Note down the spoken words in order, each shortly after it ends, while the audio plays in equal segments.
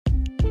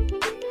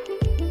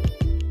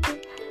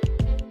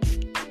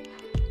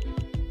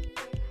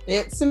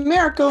It's a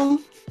miracle.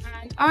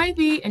 And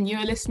Ivy, and you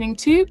are listening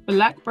to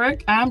Black,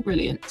 Broke and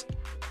Brilliant.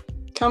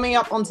 Coming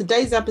up on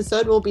today's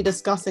episode, we'll be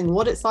discussing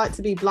what it's like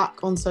to be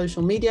Black on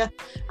social media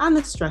and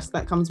the stress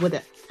that comes with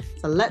it.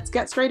 So let's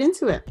get straight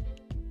into it.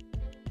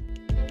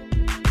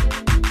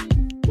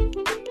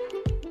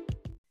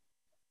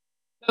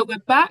 So we're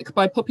back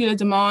by popular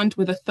demand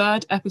with a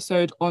third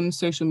episode on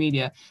social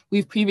media.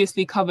 We've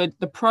previously covered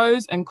the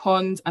pros and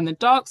cons and the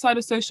dark side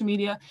of social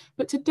media,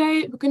 but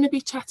today we're going to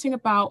be chatting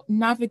about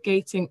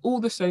navigating all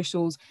the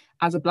socials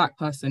as a Black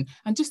person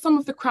and just some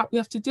of the crap we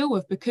have to deal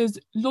with, because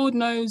Lord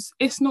knows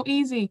it's not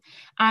easy.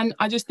 And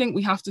I just think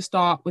we have to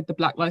start with the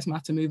Black Lives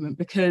Matter movement,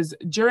 because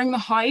during the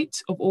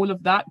height of all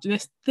of that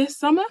this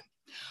summer,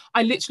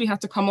 I literally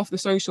had to come off the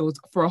socials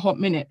for a hot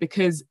minute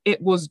because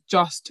it was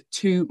just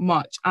too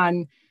much.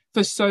 And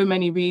for so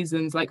many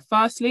reasons. Like,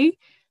 firstly,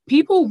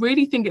 people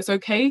really think it's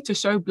okay to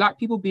show Black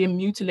people being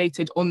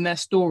mutilated on their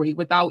story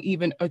without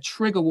even a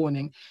trigger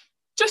warning,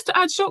 just to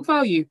add shock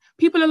value.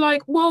 People are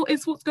like, well,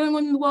 it's what's going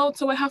on in the world,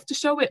 so I have to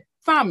show it.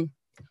 Fam,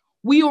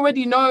 we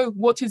already know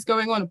what is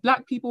going on.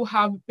 Black people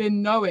have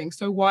been knowing,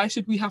 so why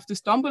should we have to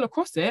stumble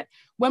across it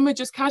when we're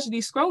just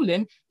casually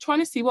scrolling, trying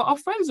to see what our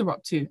friends are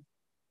up to?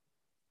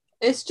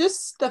 It's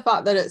just the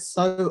fact that it's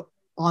so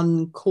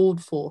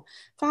uncalled for.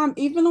 Fam,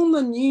 even on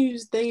the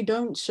news, they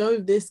don't show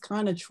this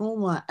kind of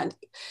trauma. And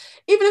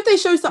even if they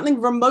show something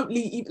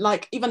remotely,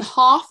 like even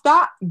half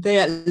that, they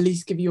at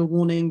least give you a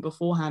warning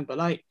beforehand. But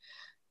like,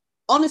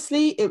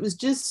 honestly, it was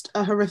just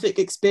a horrific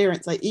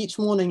experience. Like, each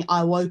morning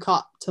I woke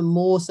up to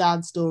more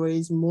sad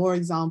stories, more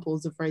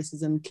examples of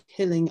racism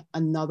killing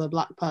another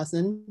Black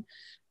person.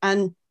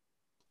 And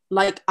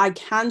like, I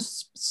can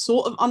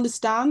sort of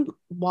understand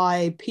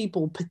why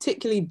people,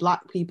 particularly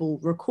Black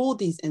people, record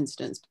these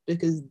incidents,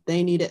 because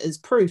they need it as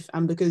proof,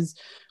 and because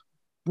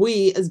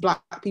we as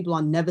Black people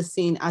are never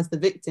seen as the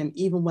victim,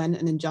 even when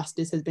an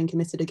injustice has been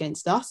committed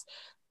against us.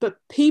 But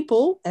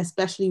people,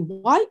 especially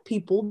white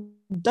people,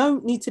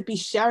 don't need to be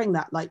sharing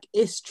that. Like,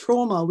 it's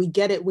trauma. We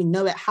get it. We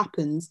know it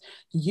happens.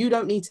 You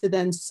don't need to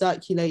then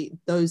circulate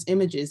those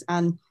images.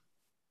 And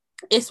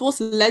it's what's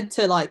led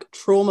to like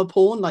trauma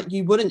porn. Like,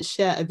 you wouldn't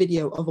share a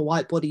video of a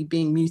white body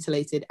being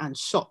mutilated and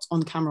shot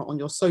on camera on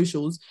your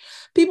socials.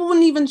 People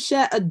wouldn't even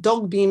share a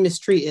dog being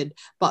mistreated,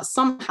 but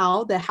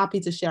somehow they're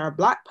happy to share a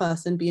Black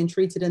person being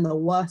treated in the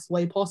worst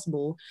way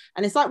possible.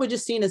 And it's like we're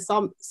just seen as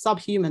some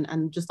subhuman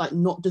and just like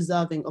not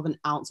deserving of an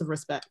ounce of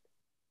respect.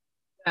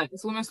 Yeah,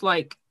 it's almost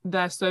like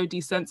they're so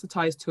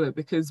desensitized to it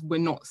because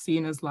we're not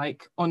seen as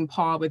like on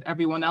par with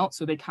everyone else,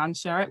 so they can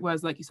share it.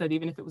 Whereas, like you said,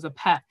 even if it was a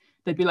pet,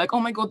 they'd be like, oh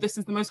my God, this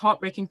is the most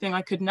heartbreaking thing,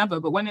 I could never.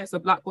 But when it's a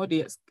Black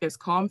body, it's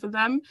calm for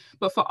them.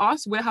 But for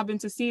us, we're having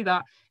to see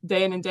that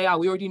day in and day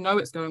out. We already know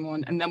it's going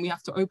on. And then we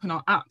have to open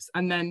our apps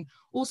and then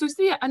also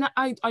see it. And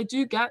I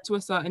do get, to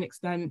a certain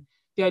extent,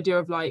 the idea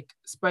of like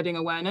spreading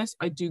awareness.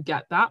 I do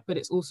get that. But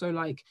it's also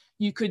like,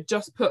 you could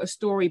just put a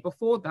story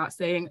before that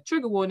saying,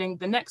 trigger warning,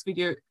 the next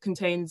video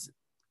contains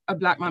a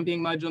Black man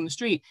being murdered on the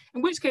street.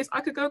 In which case I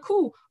could go,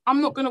 cool,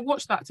 I'm not going to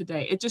watch that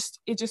today. It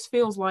just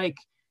feels like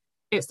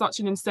it's such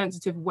an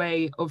insensitive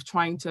way of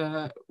trying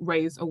to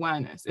raise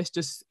awareness. It's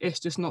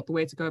just not the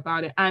way to go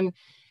about it. And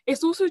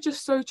it's also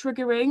just so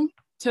triggering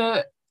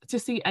to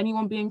see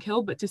anyone being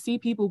killed, but to see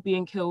people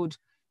being killed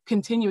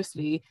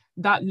continuously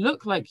that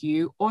look like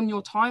you on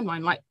your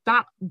timeline, like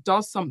that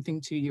does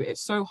something to you.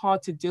 It's so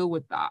hard to deal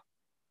with that.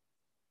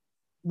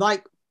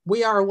 Like,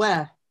 we are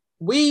aware.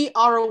 We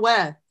are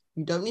aware.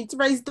 You don't need to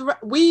raise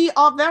we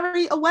are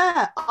very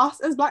aware.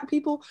 Us as Black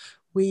people,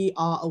 we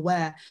are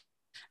aware.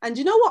 And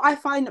you know what I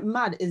find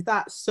mad is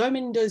that so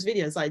many of those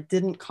videos like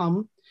didn't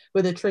come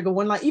with a trigger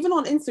warning. Like, even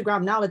on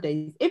Instagram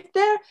nowadays, if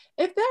there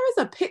is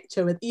a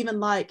picture with even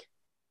like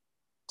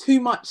too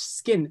much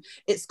skin,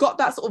 it's got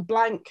that sort of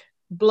blank,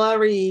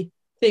 blurry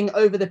thing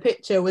over the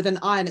picture with an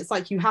eye, and it's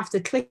like you have to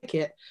click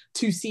it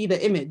to see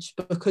the image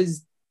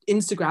because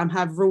Instagram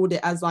have ruled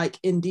it as like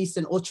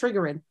indecent or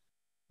triggering.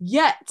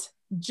 Yet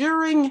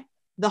during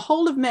the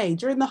whole of May,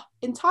 during the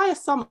entire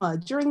summer,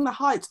 during the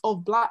height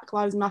of Black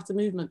Lives Matter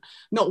movement,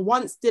 not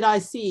once did I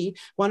see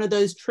one of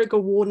those trigger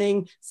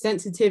warning,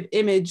 sensitive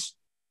image,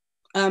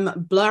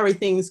 blurry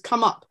things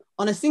come up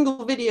on a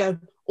single video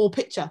or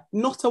picture,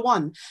 not a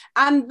one.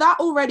 And that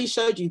already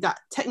showed you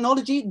that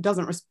technology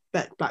doesn't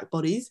respect Black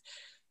bodies.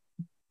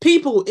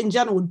 People in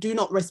general do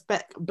not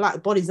respect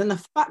Black bodies. And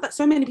the fact that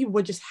so many people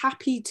were just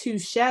happy to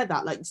share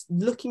that, like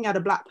looking at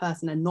a Black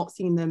person and not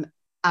seeing them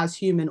as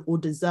human or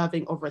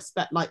deserving of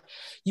respect. Like,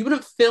 you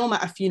wouldn't film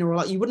at a funeral,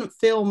 like you wouldn't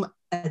film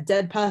a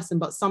dead person,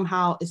 but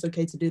somehow it's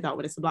okay to do that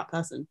when it's a Black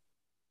person.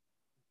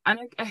 And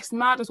it's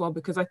mad as well,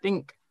 because I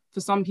think for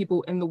some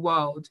people in the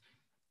world,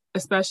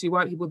 especially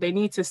white people, they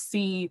need to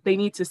see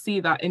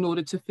that in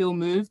order to feel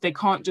moved. They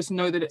can't just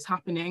know that it's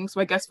happening.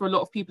 So I guess for a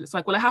lot of people, it's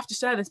like, well, I have to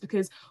share this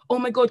because, oh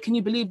my God, can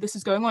you believe this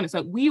is going on? It's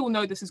like, we all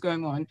know this is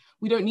going on.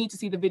 We don't need to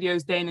see the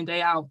videos day in and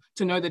day out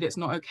to know that it's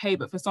not okay.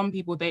 But for some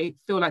people, they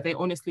feel like they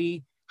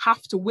honestly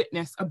have to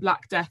witness a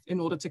Black death in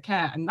order to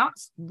care. And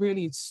that's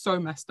really so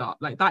messed up.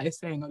 Like, that is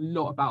saying a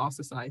lot about our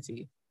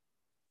society.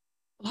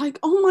 Like,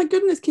 oh my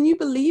goodness, can you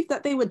believe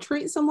that they would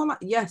treat someone like,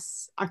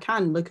 yes, I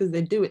can, because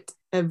they do it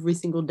every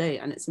single day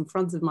and it's in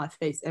front of my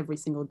face every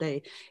single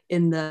day,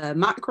 in the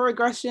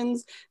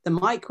macroaggressions, the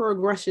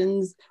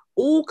microaggressions,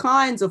 all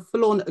kinds of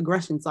full-on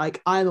aggressions. Like,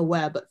 I'm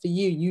aware, but for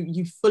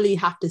you fully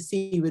have to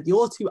see with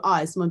your two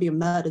eyes someone being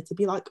murdered to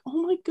be like,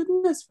 oh my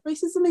goodness,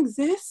 racism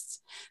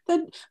exists, that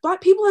Black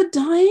people are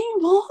dying,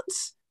 what?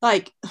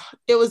 Like,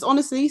 it was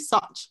honestly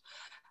such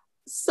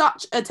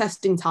a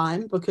testing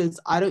time, because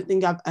I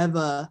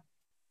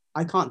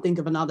can't think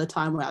of another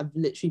time where I've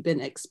literally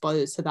been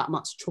exposed to that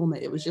much trauma.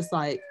 It was just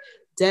like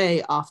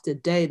day after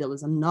day, there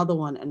was another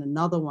one and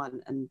another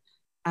one and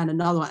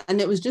another one.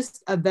 And it was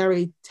just a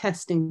very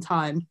testing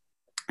time.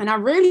 And I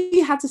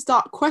really had to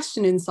start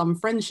questioning some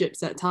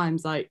friendships at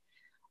times. Like,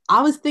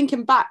 I was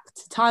thinking back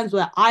to times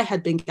where I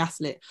had been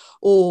gaslit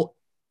or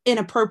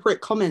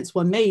inappropriate comments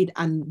were made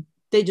and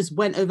they just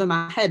went over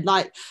my head.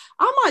 Like,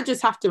 I might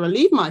just have to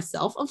relieve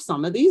myself of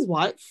some of these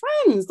white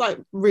friends, like,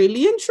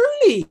 really and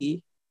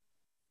truly.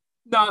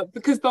 No,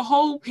 because the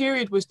whole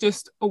period was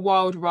just a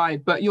wild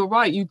ride. But you're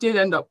right, you did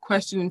end up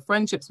questioning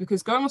friendships,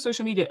 because going on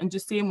social media and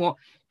just seeing what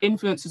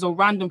influencers or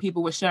random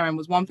people were sharing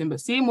was one thing, but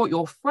seeing what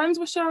your friends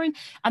were sharing,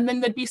 and then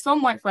there'd be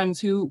some white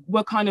friends who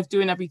were kind of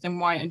doing everything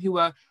right and who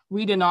were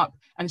reading up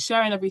and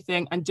sharing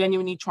everything and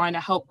genuinely trying to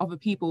help other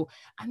people.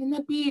 And then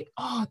there'd be,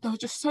 there were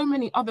just so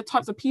many other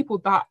types of people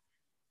that,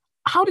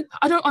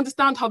 I don't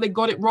understand how they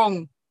got it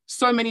wrong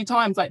so many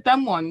times. Like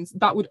them ones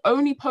that would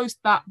only post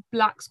that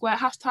black square,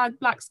 hashtag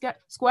black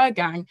square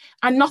gang,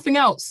 and nothing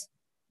else,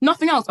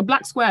 a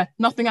black square,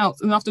 nothing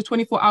else. And after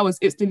 24 hours,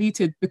 it's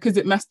deleted because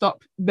it messed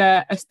up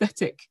their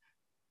aesthetic.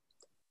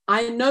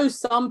 I know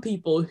some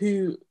people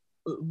who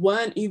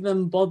weren't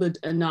even bothered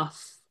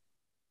enough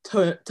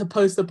to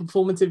post a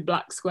performative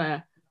black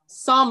square.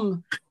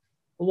 Some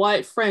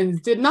white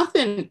friends did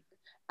nothing.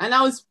 And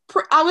I was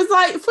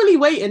like fully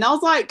waiting. I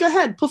was like, go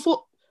ahead,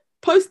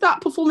 post that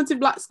performative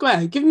black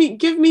square. Give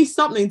me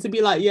something to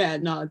be like, yeah,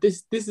 no,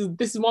 this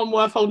is one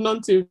worth holding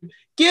on to.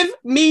 Give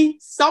me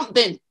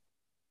something.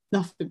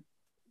 Nothing.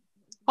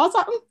 I was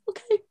like,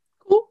 okay,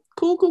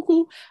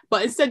 cool.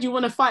 But instead, you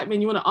want to fight me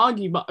and you want to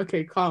argue. But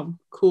okay, calm,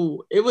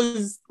 cool. It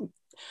was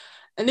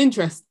an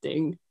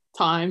interesting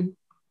time.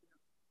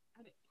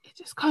 It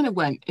just kind of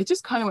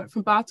went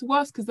from bad to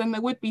worse, because then there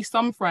would be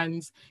some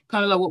friends,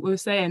 kind of like what we were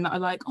saying, that are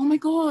like, oh my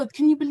god,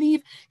 can you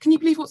believe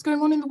what's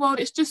going on in the world?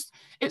 It's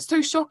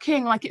so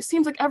shocking. Like, it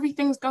seems like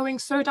everything's going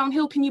so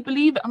downhill. Can you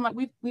believe it? I'm like,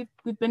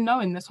 we've been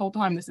knowing this whole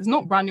time. This is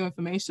not brand new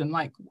information.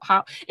 Like,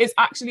 how it's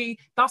actually,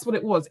 that's what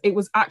it was. It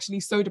was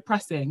actually so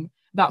depressing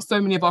that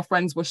so many of our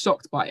friends were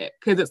shocked by it,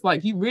 because it's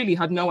like, you really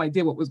had no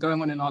idea what was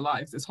going on in our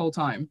lives this whole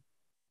time.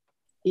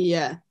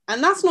 Yeah,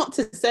 and that's not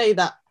to say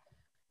that,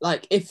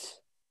 like,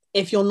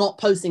 if you're not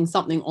posting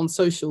something on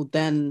social,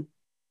 then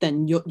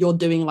you're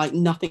doing like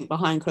nothing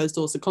behind closed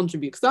doors to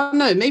contribute. Because I don't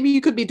know, maybe you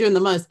could be doing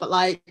the most, but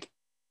like,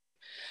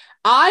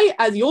 I,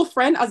 as your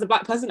friend, as a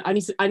black person, I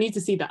need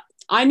to see that.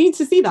 I need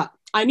to see that.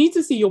 I need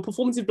to see your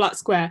performative black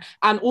square,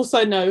 and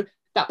also know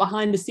that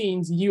behind the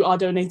scenes you are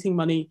donating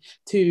money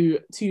to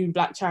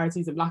black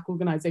charities and black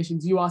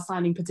organizations. You are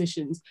signing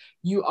petitions.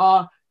 You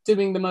are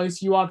doing the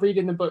most. You are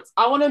reading the books.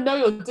 I want to know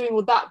you're doing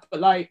all that, but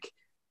like,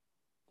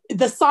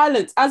 the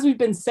silence, as we've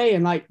been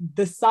saying, like,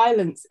 the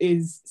silence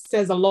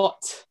says a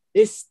lot.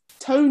 It's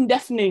tone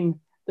deafening,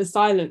 the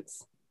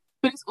silence.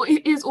 But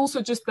it is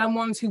also just them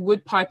ones who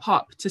would pipe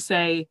up to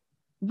say,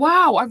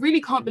 wow, I really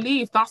can't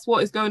believe that's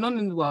what is going on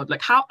in the world.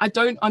 Like, how, I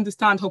don't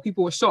understand how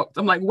people were shocked.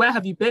 I'm like, where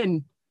have you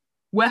been?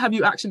 Where have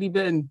you actually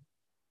been?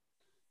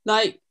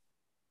 Like,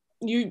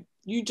 you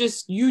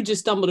just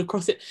stumbled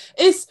across it.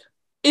 It's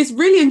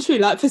really and true.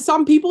 Like, for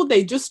some people,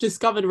 they just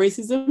discovered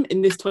racism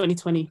in this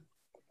 2020.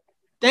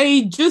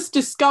 They just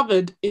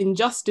discovered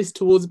injustice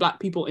towards black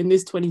people in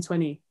this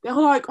 2020. They're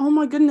like, oh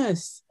my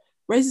goodness,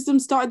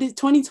 racism started. This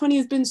 2020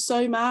 has been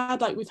so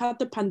mad. Like, we've had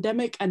the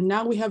pandemic and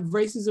now we have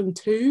racism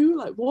too.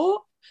 Like,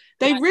 what?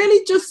 They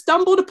really just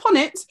stumbled upon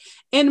it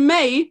in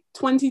May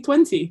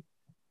 2020.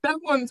 Them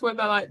ones where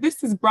they're like,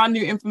 this is brand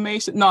new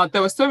information. No,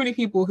 there were so many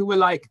people who were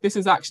like, this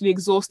is actually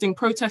exhausting.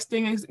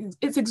 Protesting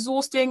it's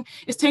exhausting.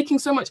 It's taking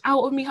so much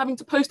out of me having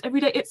to post every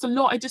day. It's a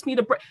lot. I just need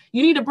a break.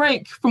 You need a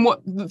break from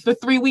what, the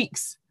 3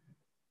 weeks.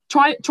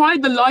 Try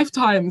the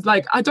lifetimes.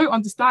 Like, I don't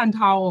understand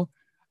how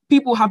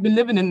people have been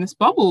living in this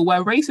bubble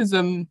where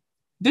racism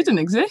didn't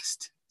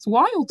exist. It's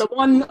wild. The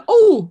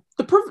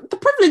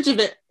privilege of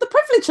it. The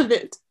privilege of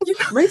it.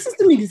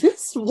 Racism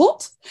exists?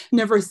 What?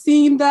 Never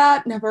seen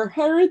that. Never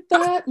heard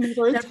that.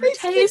 Never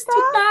tasted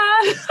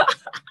that.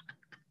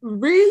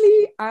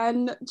 Really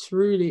and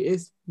truly,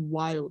 is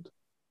wild.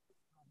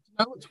 You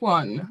know which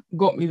one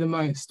got me the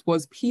most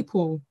was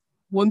people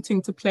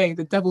wanting to play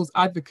the devil's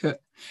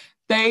advocate.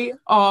 They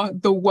are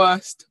the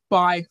worst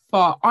by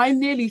far. I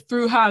nearly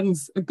threw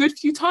hands a good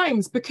few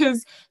times,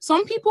 because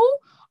some people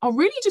are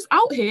really just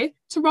out here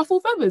to ruffle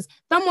feathers.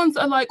 Them ones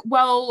are like,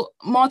 well,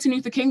 Martin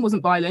Luther King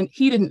wasn't violent.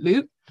 He didn't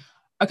loot.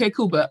 Okay,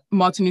 cool. But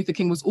Martin Luther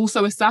King was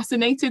also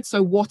assassinated.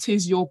 So what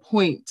is your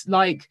point?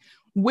 Like,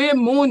 we're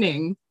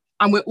mourning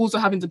and we're also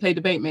having to play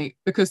debate mate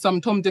because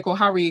some Tom, Dick or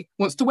Harry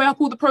wants to weigh up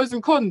all the pros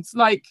and cons.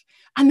 Like,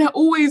 and they're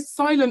always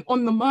silent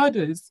on the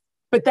murders.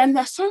 But then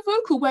they're so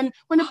vocal when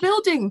a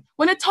building,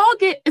 when a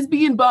target is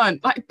being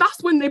burnt. Like,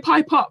 that's when they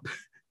pipe up.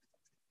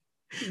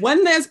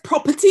 When there's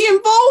property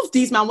involved,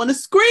 these men want to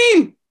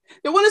scream.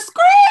 They want to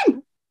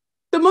scream.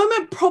 The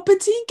moment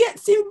property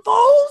gets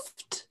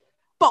involved.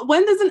 But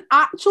when there's an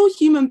actual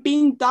human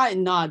being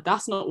dying, nah,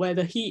 that's not where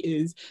the heat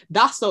is.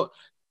 That's not,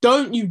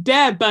 don't you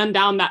dare burn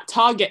down that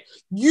target.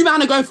 You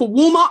man are going for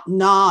Walmart?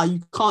 Nah,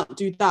 you can't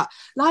do that.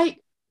 Like,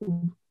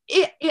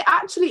 it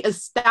actually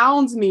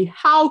astounds me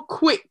how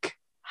quick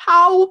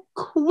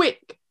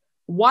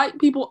white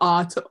people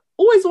are to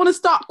always want to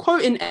start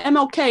quoting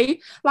MLK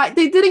like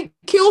they didn't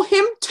kill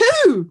him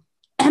too.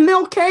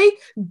 MLK,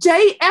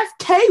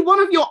 JFK, one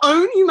of your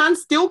own, you man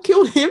still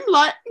killed him?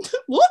 Like,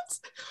 what?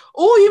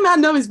 All you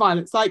man know is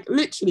violence. Like,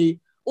 literally,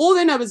 all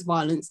they know is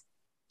violence.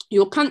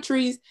 Your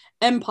countries,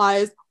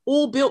 empires,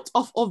 all built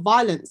off of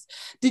violence.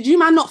 Did you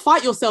man not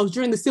fight yourselves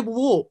during the Civil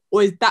War?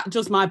 Or is that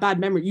just my bad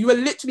memory? You were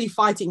literally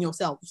fighting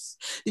yourselves.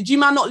 Did you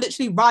man not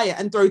literally riot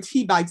and throw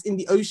tea bags in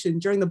the ocean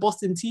during the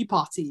Boston Tea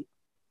Party?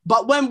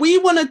 But when we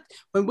want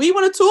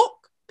to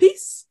talk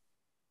peace,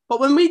 but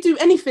when we do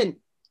anything,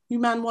 you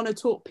man want to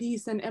talk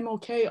peace and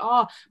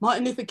MLK,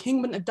 Martin Luther King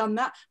wouldn't have done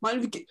that.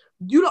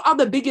 You lot are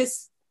the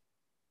biggest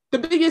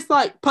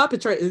like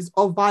perpetrators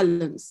of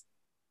violence.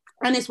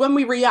 And it's when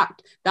we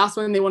react, that's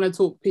when they want to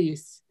talk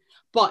peace.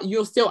 But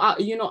you're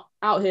not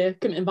out here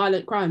committing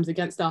violent crimes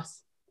against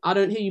us. I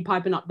don't hear you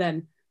piping up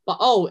then. But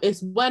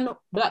it's when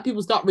black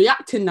people start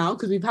reacting now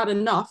because we've had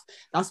enough.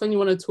 That's when you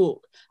want to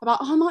talk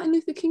about, Martin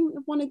Luther King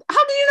wanted.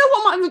 How do you know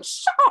what Martin Luther?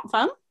 Shut up,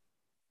 fam.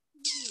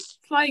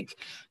 Like,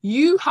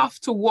 you have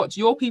to watch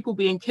your people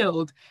being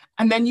killed,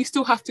 and then you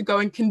still have to go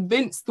and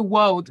convince the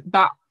world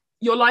that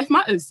your life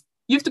matters.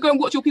 You have to go and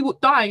watch your people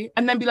die,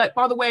 and then be like,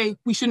 by the way,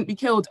 we shouldn't be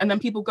killed. And then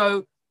people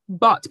go,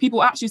 but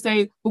people actually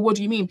say, well, what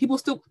do you mean? People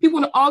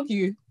want to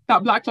argue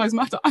that Black Lives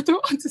Matter. I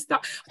don't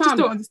understand. I just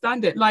don't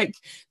understand it. Like,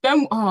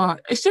 then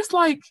it's just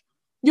like,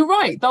 you're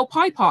right. They'll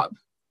pipe up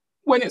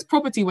when it's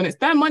property, when it's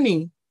their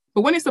money.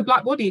 But when it's a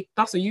black body,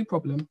 that's a you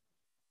problem.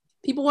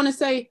 People want to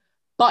say,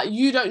 but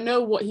you don't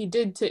know what he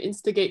did to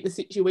instigate the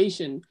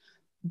situation.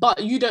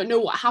 But you don't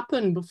know what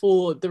happened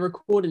before the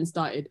recording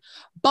started.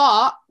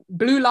 But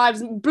blue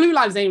lives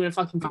ain't even a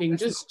fucking thing.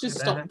 Just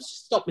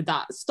stop with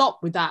that.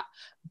 Stop with that.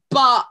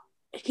 But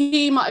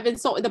he might have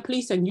insulted the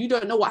police and you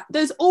don't know what.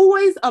 There's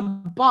always a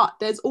but.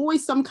 There's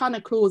always some kind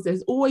of clause.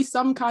 There's always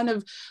some kind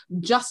of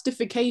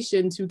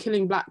justification to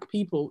killing black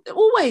people.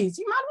 Always.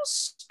 You might as well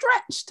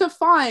stretch to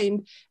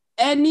find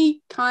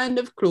any kind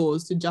of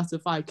clause to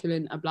justify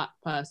killing a black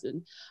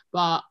person.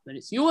 But when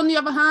it's you, on the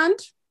other hand,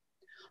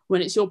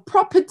 when it's your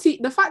property,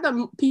 the fact that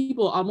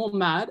people are more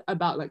mad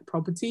about like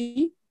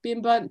property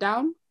being burnt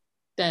down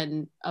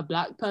than a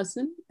black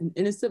person, an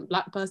innocent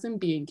black person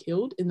being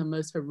killed in the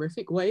most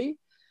horrific way,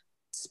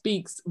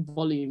 speaks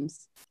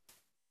volumes.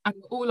 And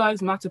all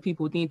lives matter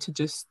people need to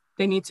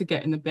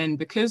get in the bin,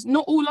 because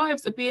not all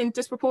lives are being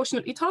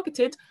disproportionately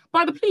targeted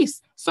by the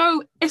police.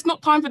 So it's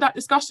not time for that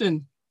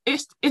discussion.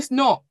 It's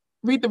not.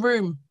 Read the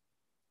room.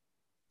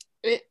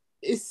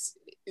 It's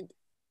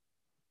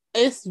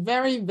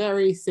very,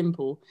 very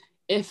simple.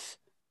 If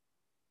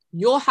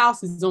your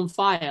house is on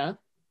fire,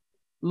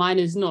 mine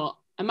is not.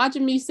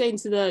 Imagine me saying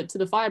to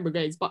the fire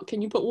brigades, but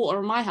can you put water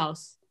on my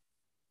house?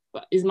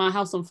 But is my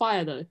house on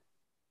fire though?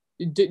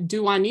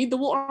 Do I need the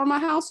water on my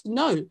house?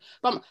 No.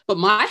 But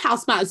my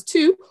house matters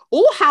too.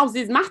 All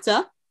houses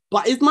matter,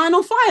 but is mine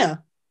on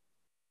fire?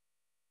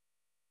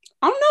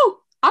 I don't know.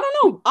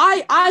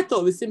 I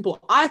thought it was simple.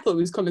 I thought it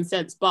was common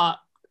sense, but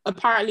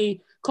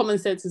apparently common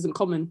sense isn't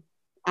common.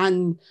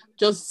 And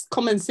just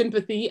common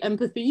sympathy,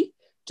 empathy,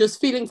 just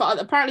feeling for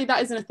others. Apparently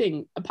that isn't a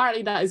thing.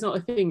 Apparently that is not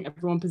a thing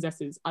everyone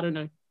possesses. I don't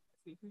know.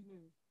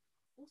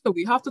 Also,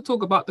 we have to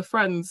talk about the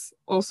friends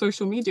or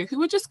social media who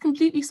were just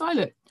completely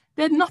silent.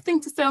 They had nothing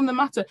to say on the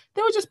matter.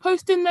 They were just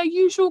posting their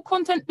usual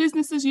content,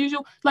 business as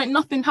usual, like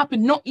nothing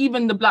happened, not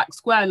even the black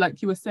square, like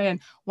you were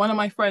saying. One of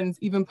my friends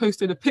even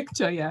posted a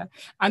picture,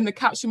 and the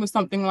caption was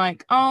something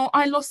like,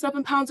 I lost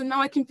 7 pounds and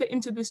now I can fit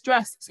into this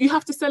dress. So you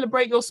have to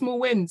celebrate your small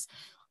wins.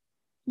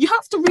 You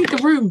have to read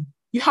the room.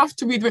 You have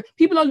to read the room.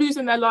 People are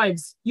losing their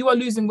lives. You are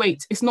losing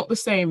weight. It's not the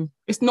same.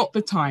 It's not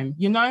the time,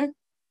 you know?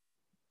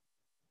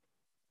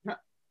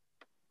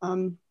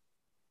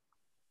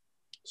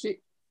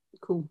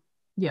 Cool.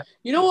 Yeah.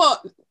 You know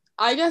what?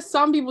 I guess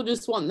some people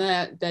just want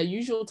their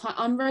usual time.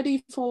 I'm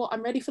ready for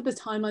the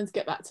timeline to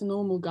get back to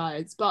normal,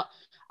 guys. But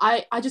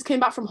I just came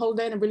back from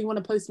holiday and I really want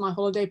to post my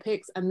holiday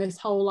pics, and this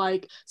whole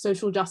like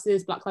social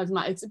justice, Black Lives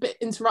Matter, it's a bit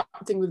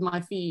interrupting with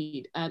my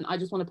feed, and I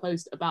just want to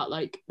post about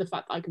like the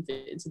fact that I can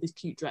fit into this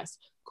cute dress.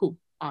 Cool.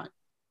 All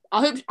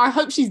right. I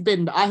hope she's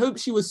binned. I hope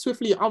she was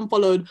swiftly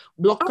unfollowed,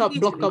 block,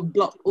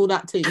 all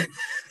that thing.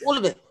 All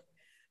of it.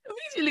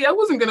 Immediately, I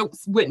wasn't going to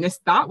witness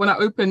that when I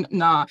opened.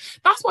 Nah,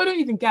 that's what I don't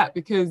even get,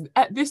 because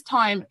at this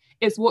time,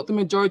 it's what the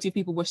majority of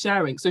people were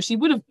sharing. So she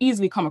would have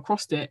easily come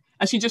across it,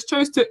 and she just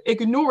chose to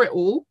ignore it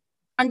all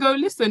and go,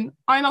 listen,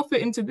 I now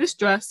fit into this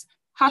dress,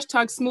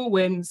 hashtag small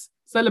wins,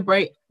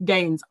 celebrate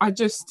gains.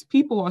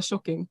 People are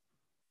shocking.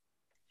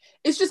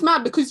 It's just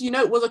mad because, you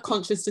know, it was a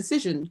conscious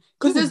decision,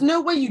 because there's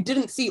no way you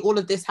didn't see all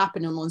of this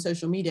happening on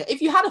social media.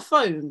 If you had a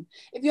phone,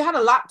 if you had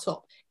a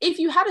laptop, if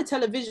you had a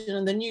television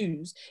and the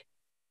news,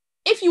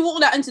 if you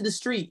walked out into the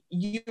street,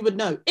 you would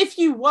know. If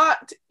you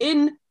worked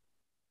in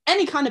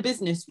any kind of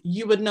business,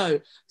 you would know.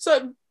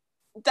 So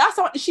that's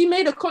how she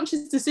made a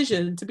conscious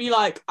decision to be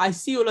like, I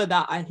see all of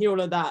that, I hear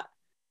all of that,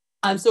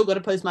 I'm still going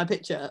to post my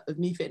picture of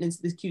me fitting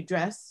into this cute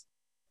dress.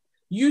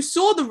 You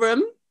saw the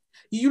room,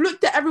 you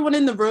looked at everyone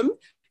in the room,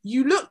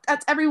 you looked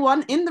at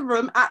everyone in the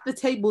room at the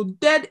table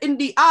dead in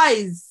the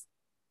eyes,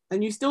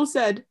 and you still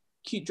said,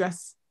 cute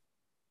dress.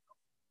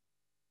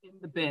 In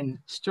the bin,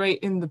 straight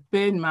in the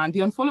bin, man.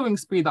 The unfollowing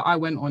spree that I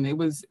went on, it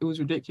was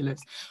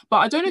ridiculous. But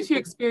I don't know if you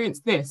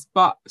experienced this,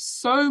 but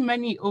so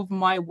many of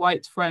my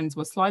white friends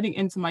were sliding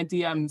into my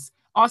DMs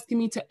asking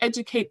me to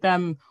educate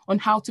them on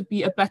how to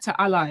be a better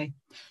ally.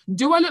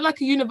 Do I look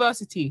like a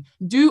university?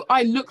 Do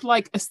I look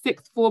like a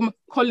sixth form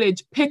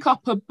college? Pick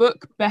up a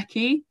book,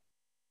 Becky.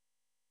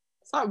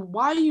 So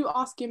why are you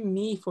asking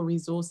me for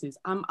resources?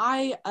 Am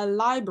I a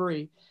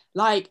library?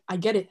 Like, I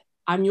get it.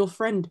 I'm your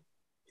friend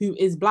who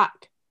is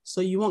Black,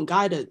 so you want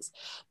guidance.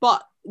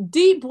 But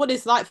deep what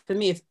it's like for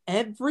me, if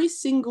every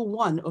single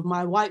one of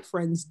my white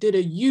friends did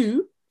a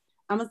you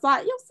and was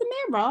like, yo,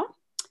 Samira,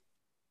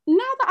 now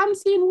that I'm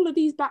seeing all of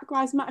these Black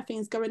Lives Matter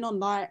things going on,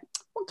 like,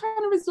 what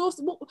kind of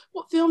resources,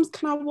 what films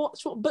can I watch?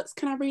 What books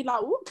can I read?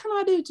 Like, what can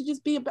I do to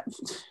just be a better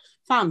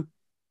fam?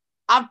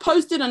 I've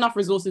posted enough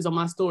resources on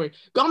my story.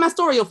 Go on my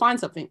story, you'll find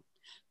something.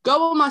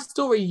 Go on my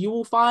story, you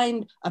will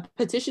find a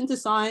petition to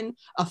sign,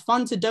 a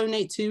fund to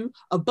donate to,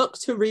 a book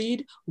to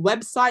read,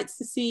 websites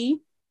to see.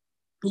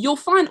 You'll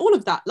find all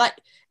of that. Like,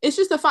 it's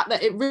just the fact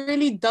that it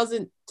really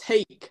doesn't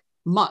take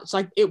much.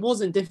 Like, it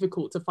wasn't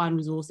difficult to find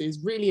resources.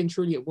 Really and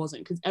truly it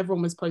wasn't, because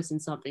everyone was posting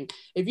something.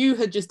 If you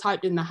had just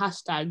typed in the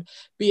hashtag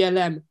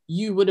BLM,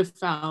 you would have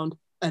found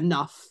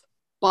enough,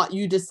 but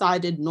you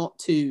decided not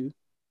to.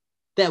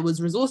 There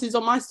was resources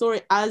on my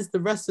story as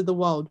the rest of the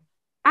world.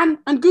 And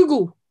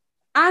Google.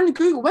 And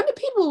Google. When do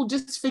people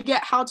just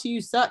forget how to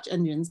use search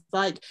engines?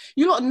 Like,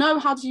 you don't know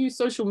how to use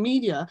social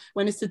media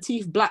when it's to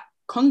teach Black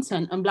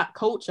content and Black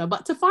culture,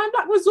 but to find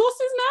Black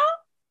resources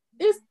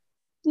now is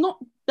not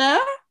there.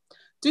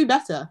 Do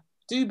better.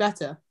 Do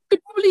better. You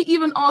could probably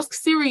even ask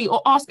Siri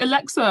or ask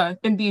Alexa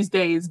in these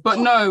days, but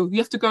no, you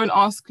have to go and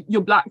ask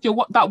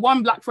that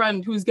one Black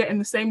friend who's getting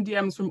the same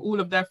DMs from all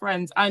of their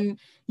friends, and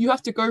you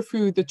have to go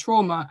through the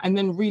trauma and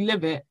then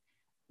relive it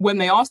when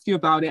they ask you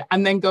about it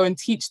and then go and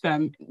teach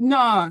them.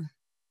 No,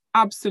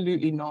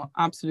 absolutely not.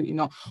 Absolutely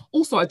not.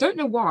 Also, I don't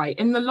know why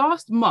in the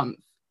last month,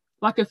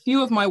 like, a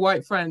few of my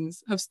white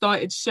friends have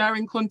started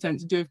sharing content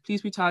to do with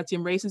police brutality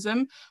and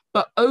racism,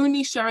 but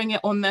only sharing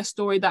it on their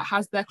story that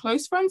has their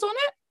close friends on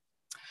it.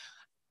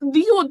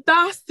 The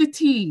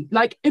audacity,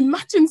 like,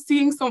 imagine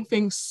seeing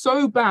something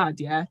so bad,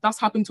 yeah, that's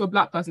happened to a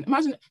Black person.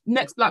 Imagine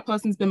next Black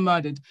person's been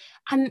murdered,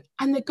 and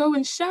they go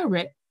and share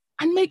it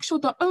and make sure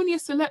that only a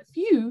select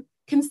few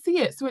can see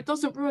it so it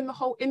doesn't ruin the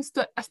whole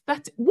Insta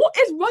aesthetic. What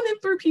is running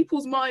through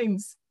people's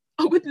minds?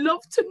 I would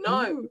love to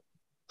know.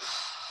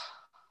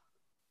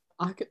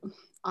 I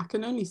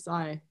can only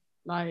sigh.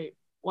 Like,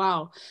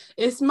 wow.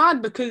 It's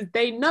mad because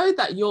they know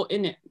that you're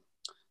in it.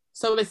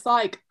 So it's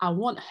like, I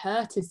want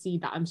her to see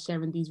that I'm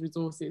sharing these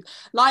resources.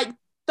 Like,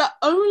 the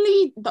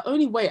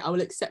only way I will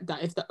accept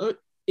that if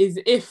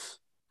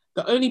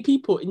the only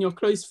people in your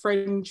close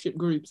friendship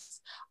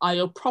groups are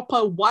your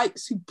proper white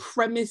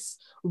supremacist,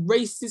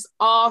 racist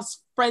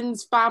ass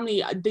friends,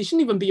 family. They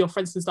shouldn't even be your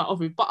friends to start off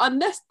with. But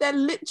unless they're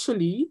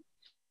literally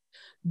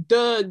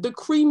the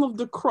cream of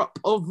the crop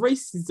of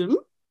racism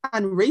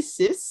and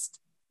racist,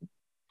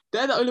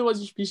 they're the only ones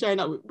you should be sharing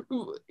that with.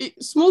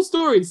 Small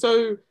story.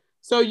 So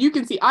you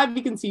can see,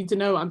 Ivy can see to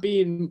know I'm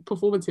being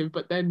performative,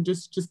 but then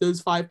just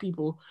those 5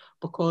 people,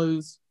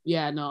 because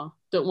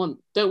don't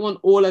want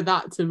all of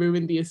that to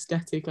ruin the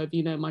aesthetic of,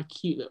 you know, my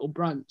cute little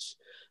brunch.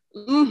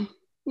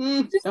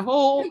 The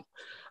whole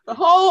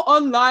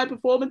online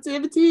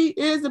performativity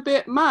is a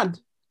bit mad.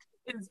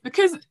 It's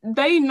because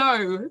they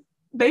know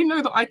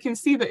that I can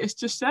see that it's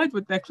just shared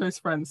with their close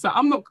friends. So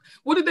I'm not,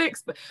 what did they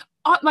expect?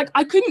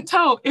 I couldn't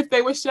tell if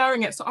they were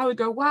sharing it. So I would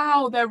go,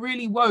 wow, they're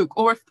really woke.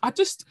 Or if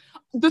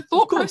the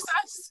thought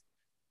process,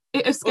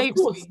 it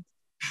escapes me.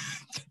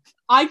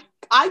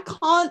 I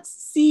can't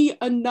see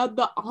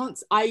another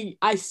answer.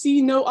 I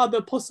see no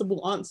other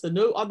possible answer,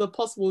 no other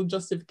possible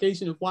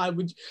justification of why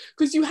would you,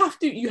 because you have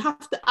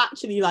to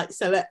actually like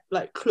select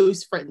like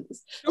close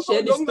friends.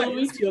 Share this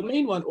story to your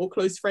main one or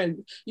close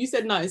friend. You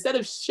said no, instead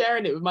of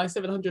sharing it with my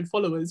 700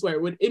 followers where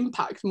it would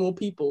impact more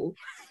people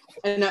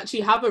and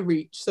actually have a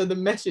reach so the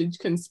message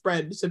can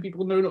spread so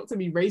people know not to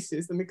be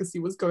racist and they can see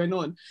what's going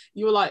on.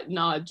 You were like,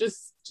 nah,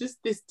 just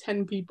this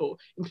 10 people,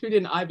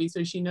 including Ivy,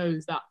 so she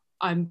knows that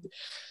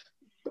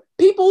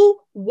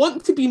people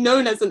want to be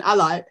known as an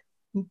ally.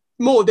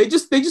 more. They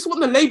just want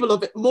the label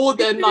of it more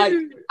than like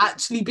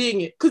actually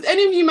being it. Because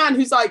any of you man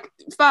who's like,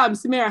 fam,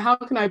 Samira, how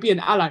can I be an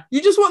ally?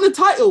 You just want the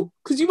title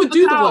because you would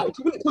do the work.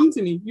 You wouldn't come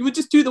to me. You would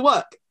just do the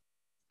work.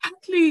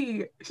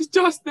 Exactly.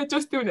 They're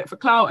just doing it for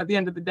clout at the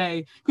end of the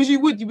day. Because you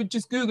would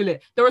just Google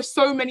it. There are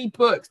so many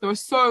books. There are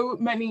so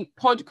many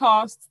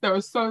podcasts. There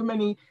are so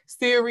many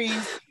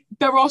series.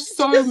 There are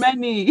so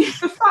many.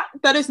 The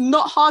fact that it's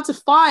not hard to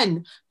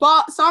find,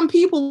 but some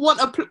people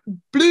want a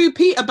Blue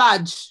Peter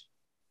badge.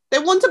 They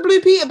want a Blue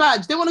Peter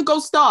badge. They want a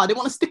gold star. They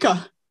want a sticker,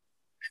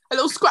 a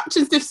little scratch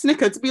and sniff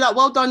sticker to be like,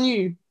 well done,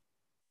 you.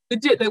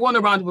 Legit, they want a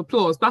round of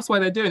applause. That's why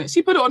they're doing it.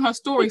 She put it on her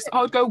story. So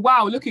I would go,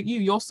 wow, look at you.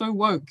 You're so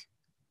woke.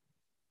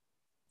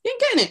 You ain't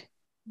getting it.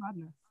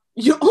 Madness.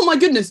 Oh my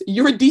goodness,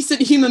 you're a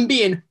decent human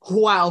being.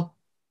 Wow.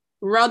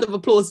 Round of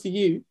applause for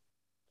you.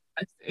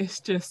 It's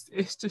just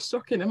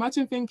shocking.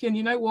 Imagine thinking,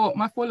 you know what,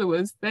 my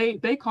followers,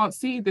 they can't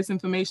see this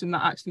information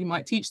that actually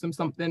might teach them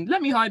something.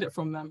 Let me hide it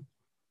from them.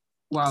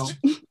 Wow.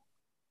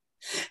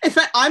 In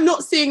fact, I'm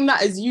not seeing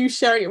that as you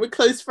sharing it with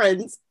close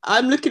friends.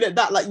 I'm looking at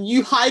that like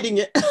you hiding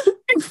it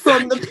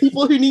from the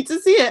people who need to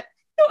see it.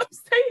 You know what I'm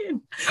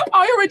saying?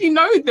 I already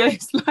know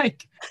this.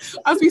 Like,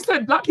 as we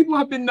said, Black people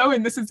have been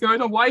knowing this is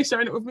going on. Why are you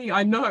sharing it with me?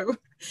 I know.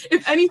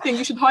 If anything,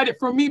 you should hide it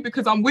from me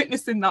because I'm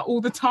witnessing that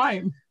all the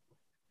time.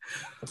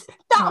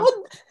 That would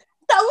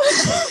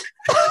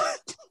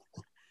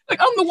like,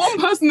 I'm the one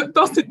person that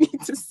doesn't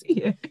need to see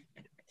it.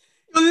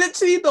 You're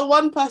literally the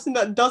one person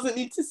that doesn't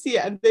need to see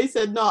it, and they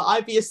said no.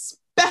 Ivy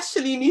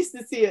especially needs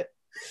to see it.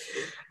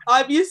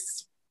 Ivy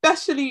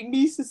especially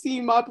needs to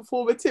see my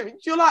performative.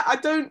 You're like, I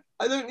don't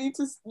need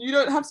to. You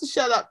don't have to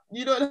share that.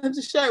 You don't have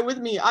to share it with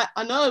me. I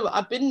know.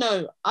 I've been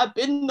known.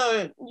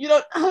 You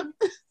don't have.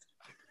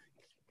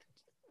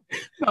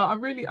 No, I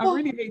really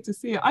hate to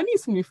see it. I need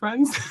some new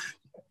friends.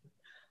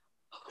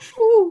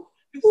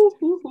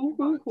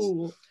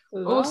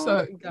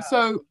 Also,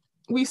 so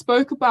we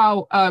spoke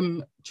about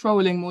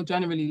trolling more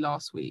generally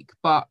last week,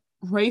 but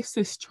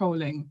racist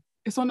trolling,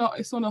 it's on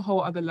a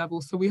whole other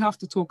level, so we have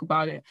to talk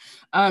about it.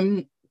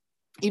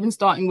 Even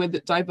starting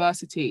with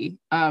Diversity,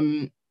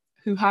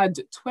 who had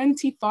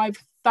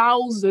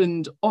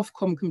 25,000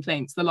 Ofcom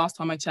complaints the last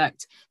time I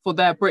checked for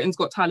their Britain's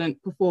Got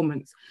Talent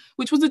performance,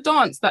 which was a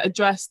dance that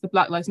addressed the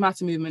Black Lives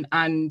Matter movement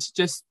and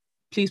just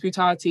police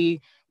brutality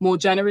more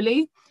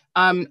generally.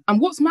 And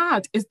what's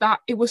mad is that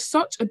it was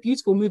such a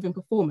beautiful moving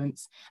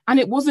performance, and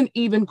it wasn't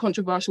even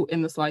controversial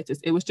in the slightest.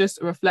 It was just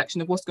a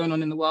reflection of what's going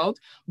on in the world.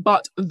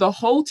 But the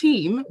whole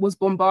team was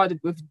bombarded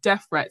with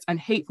death threats and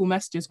hateful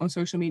messages on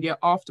social media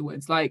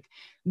afterwards. Like,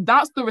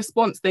 that's the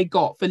response they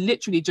got for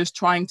literally just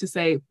trying to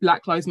say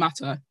Black Lives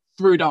Matter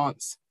through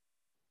dance.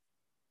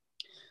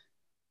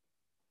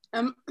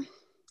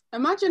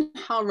 Imagine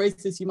how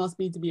racist you must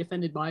be to be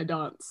offended by a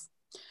dance.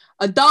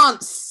 A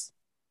dance!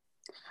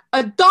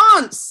 A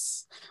dance!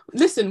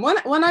 Listen,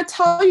 when I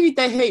tell you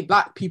they hate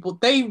Black people,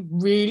 they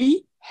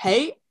really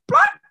hate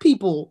Black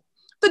people.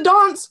 The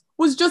dance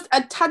was just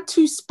a tad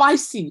too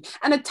spicy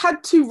and a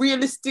tad too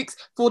realistic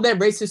for their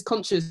racist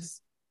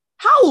conscience.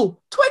 How?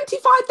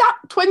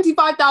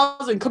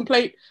 25,000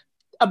 complaint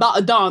about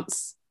a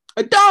dance.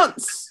 A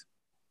dance!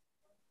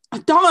 A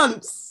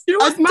dance! You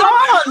know a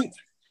dance!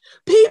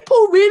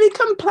 People really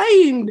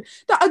complained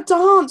that a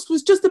dance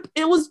was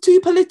it was too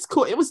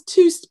political, it was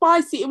too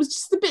spicy, it was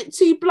just a bit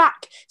too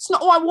Black. It's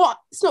not what I want,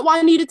 it's not what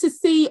I needed to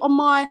see on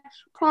my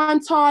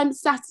primetime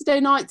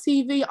Saturday night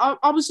TV.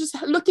 I was just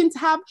looking to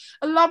have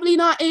a lovely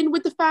night in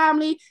with the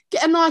family,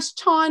 get a nice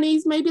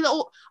Chinese, maybe a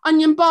little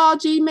onion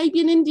bhaji,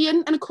 maybe an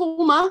Indian and a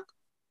korma.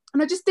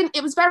 And I just didn't,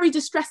 it was very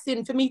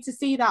distressing for me to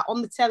see that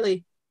on the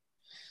telly.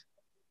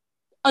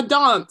 A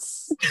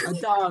dance. A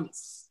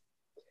dance.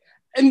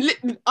 And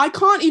I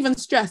can't even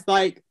stress,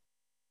 like,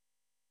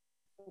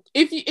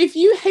 if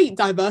you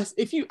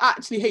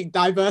actually hate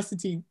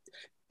diversity,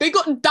 they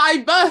got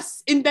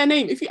diverse in their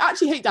name. If you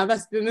actually hate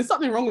diversity, then there's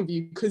something wrong with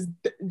you, because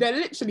they're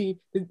literally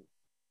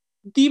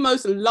the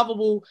most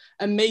lovable,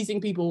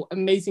 amazing people,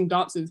 amazing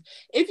dancers.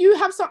 If you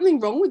have something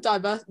wrong with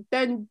diverse,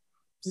 then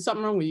there's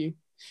something wrong with you.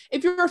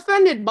 If you're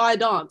offended by a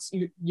dance,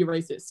 you're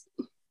racist.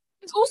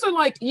 It's also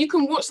like, you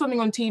can watch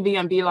something on TV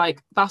and be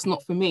like, that's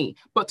not for me.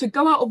 But to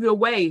go out of your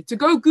way, to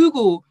go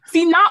Google,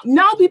 see,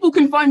 now people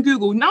can find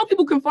Google. Now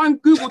people can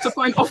find Google to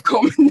find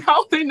Ofcom.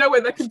 Now they know where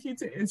their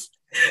computer is.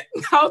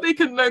 Now they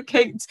can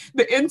locate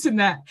the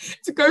internet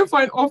to go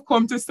find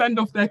Ofcom to send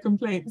off their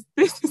complaints.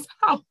 This is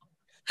how.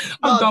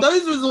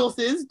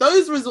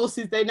 Those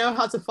resources, they know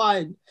how to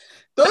find.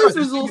 Those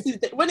resources,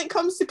 when it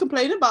comes to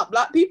complaining about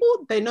Black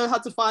people, they know how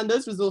to find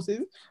those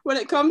resources. When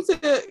it comes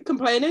to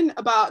complaining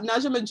about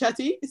Najib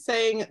Munchetti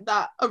saying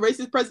that a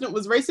racist president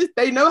was racist,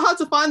 they know how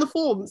to find the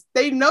forms.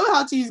 They know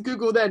how to use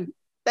Google then.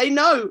 They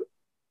know.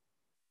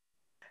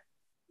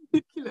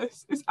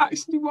 Ridiculous. It's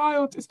actually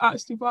wild. It's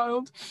actually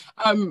wild.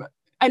 And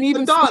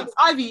even a dance,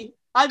 Ivy,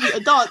 a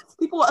dance.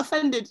 People were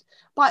offended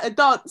by a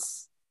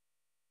dance.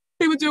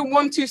 They were doing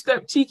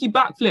 1-2-step cheeky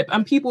backflip,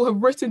 and people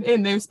have written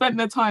in, they've spent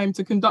their time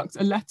to conduct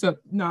a letter.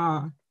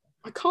 Nah.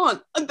 I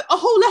can't. A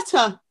whole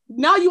letter.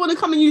 Now you want to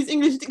come and use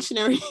English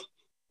dictionary.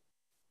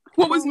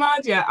 What was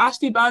mad, yeah,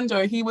 Ashley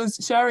Banjo, he was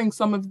sharing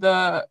some of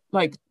the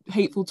like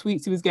hateful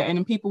tweets he was getting,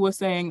 and people were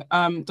saying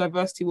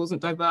diversity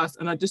wasn't diverse,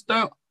 and I just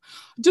don't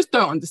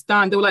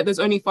understand. They were like, there's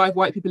only 5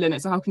 white people in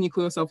it, so how can you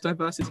call yourself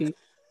diversity?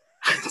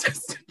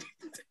 Just...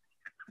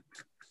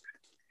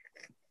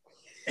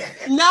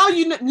 Now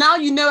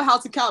you know how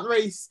to count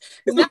race.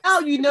 Now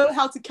you know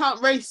how to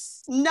count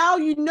race. Now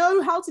you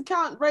know how to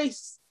count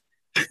race.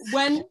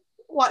 When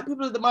white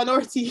people are the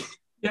minority.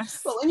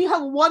 Yes. But when you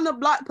have one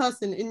black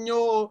person in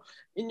your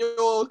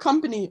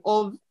company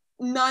of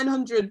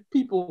 900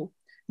 people,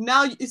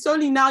 now it's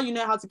only now you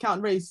know how to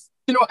count race.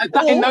 You know,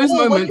 in those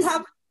moments.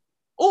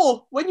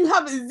 When you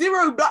have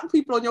 0 black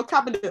people on your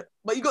cabinet,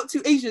 but you got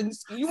 2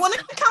 Asians, you want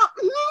to count.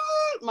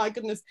 My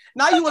goodness!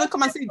 Now you want to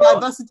come and say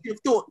diversity of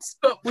thoughts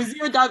with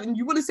 0 and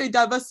you want to say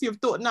diversity of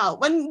thought now.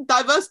 When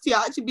diversity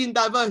are actually being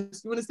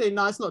diverse, you want to say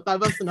no, it's not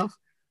diverse enough.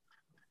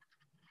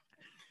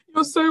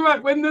 You're so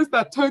right. When there's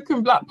that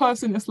token black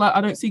person, it's like,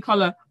 I don't see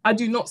color. I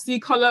do not see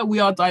color. We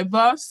are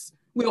diverse.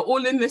 We are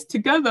all in this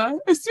together.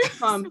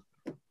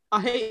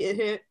 I hate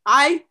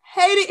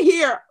it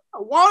here. I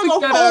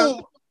want to go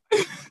home.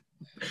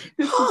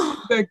 This is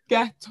the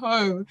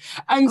ghetto.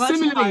 And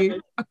similarly,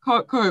 I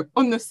can't cope.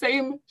 On the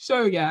same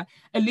show, yeah,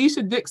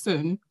 Alicia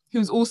Dixon,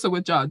 who's also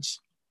a judge,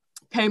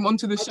 came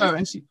onto the show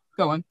and she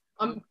go on.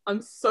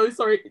 I'm so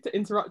sorry to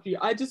interrupt you.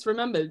 I just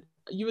remembered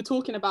you were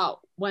talking about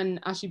when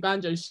Ashley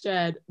Banjo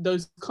shared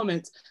those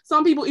comments.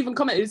 Some people even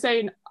commented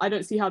saying, I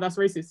don't see how that's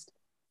racist.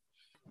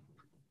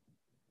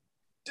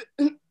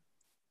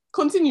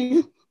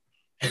 Continue.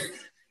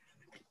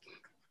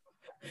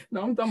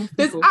 No, I'm done with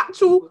There's people.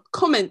 actual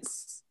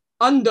comments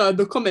under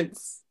the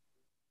comments.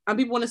 And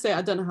people want to say,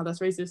 I don't know how that's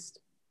racist.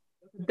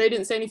 They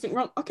didn't say anything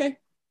wrong. Okay.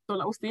 So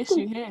like, what's the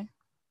issue here?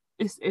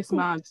 It's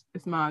mad.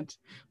 It's mad.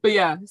 But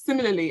yeah,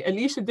 similarly,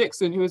 Alicia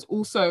Dixon, who is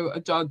also a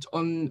judge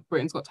on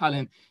Britain's Got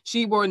Talent,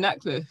 she wore a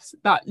necklace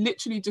that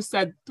literally just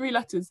said 3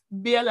 letters,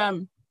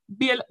 BLM.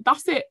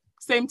 That's it.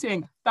 Same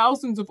thing.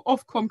 Thousands of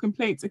Ofcom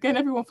complaints. Again,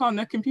 everyone found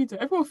their computer.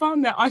 Everyone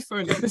found their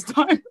iPhone at this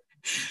time.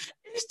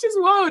 It's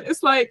just wild.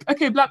 It's like,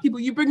 okay, black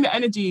people, you bring the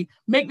energy,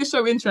 make the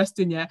show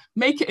interesting, yeah,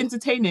 make it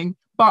entertaining,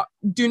 but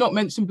do not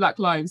mention Black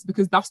lives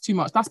because that's too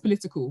much. That's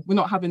political. We're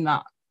not having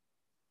that.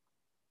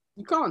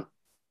 You can't.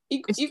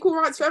 Equal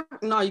rights for everyone.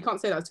 No, you can't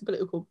say that. It's too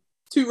political.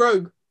 Too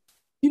rogue.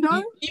 You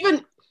know?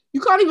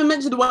 You can't even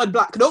mention the word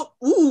black. Nope.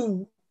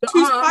 Ooh.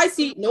 Too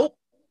spicy. Nope.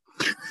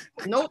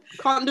 Nope.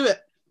 Can't do it.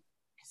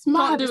 It's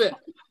mad. Can't do it.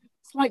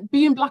 It's like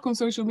being black on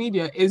social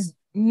media is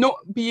not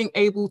being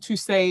able to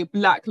say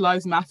Black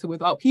Lives Matter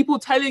without people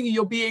telling you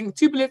you're being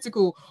too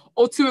political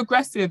or too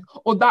aggressive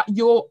or that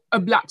you're a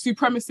black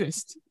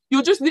supremacist.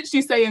 You're just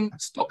literally saying,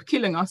 stop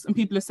killing us. And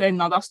people are saying,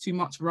 no, that's too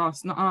much for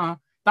us. Nuh-uh.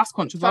 That's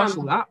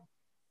controversial, that.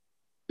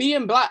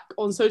 Being black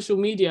on social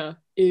media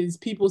is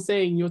people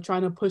saying you're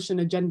trying to push an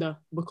agenda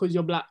because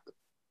you're black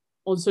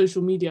on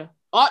social media.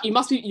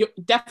 You're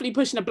definitely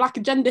pushing a black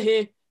agenda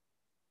here.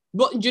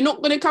 But you're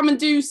not going to come and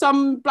do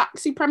some black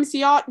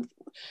supremacy art.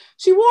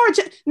 She wore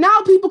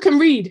now people can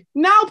read.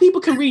 When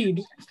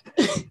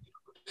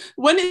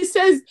it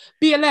says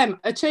BLM,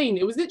 a chain,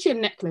 it was literally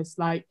a necklace,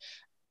 like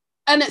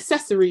an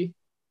accessory.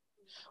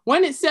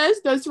 When it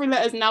says those 3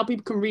 letters, now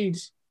people can read.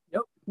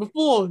 Yep.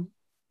 Before,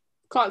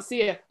 can't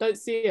see it, don't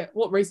see it.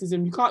 What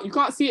racism? You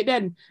can't see it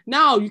then.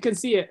 Now you can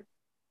see it.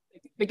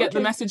 They get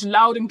the message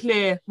loud and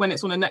clear when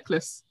it's on a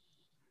necklace.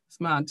 It's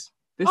mad.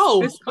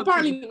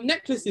 Apparently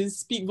necklaces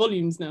speak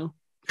volumes now.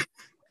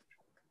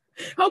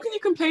 How can you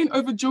complain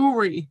over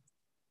jewelry?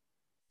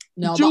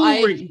 No,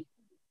 jewelry.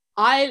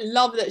 But I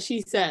love that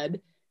she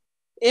said,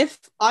 if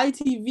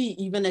ITV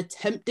even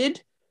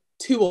attempted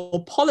to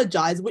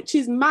apologize, which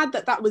is mad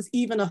that was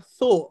even a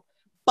thought.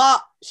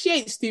 But she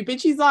ain't stupid.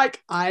 She's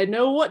like, I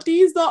know what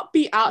these lot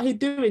be out here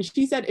doing.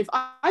 She said, if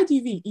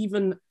ITV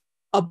even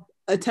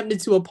attempted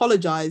to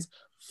apologize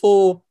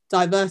for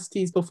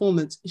Diversity's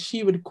performance,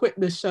 she would quit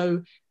the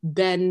show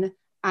then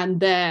and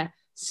there.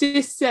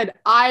 Sis said,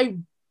 I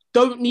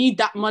don't need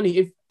that money.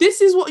 If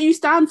this is what you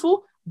stand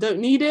for, don't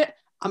need it,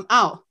 I'm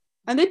out.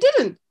 And they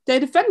didn't. They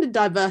defended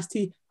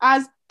Diversity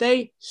as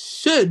they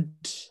should.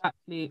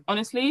 Exactly.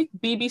 Honestly,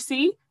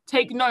 BBC,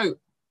 take note.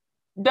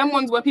 Them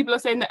ones where people are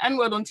saying the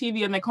N-word on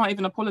TV and they can't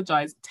even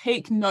apologize.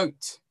 Take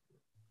note.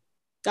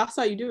 That's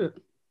how you do it.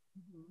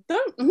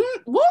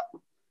 What?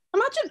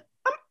 Imagine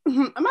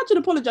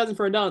apologizing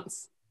for a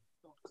dance.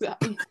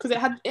 Because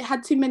it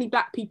had too many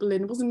black people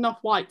in. It wasn't enough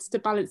whites to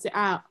balance it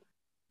out.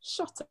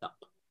 Shut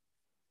up.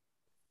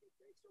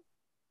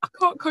 I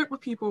can't cope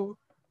with people.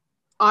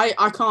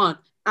 I can't.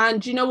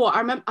 And you know what?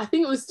 I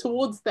think it was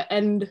towards the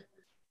end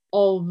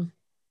of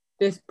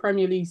this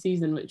Premier League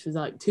season, which was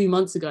like 2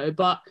 months ago.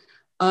 But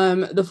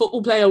the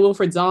football player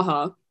Wilfred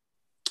Zaha,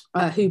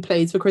 who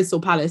plays for Crystal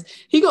Palace,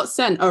 he got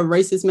sent a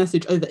racist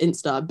message over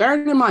Insta.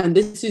 Bearing in mind,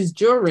 this is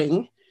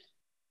during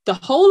the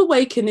whole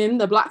awakening.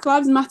 The Black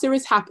Lives Matter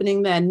is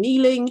happening. They're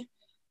kneeling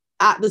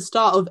at the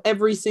start of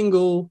every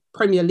single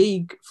Premier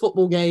League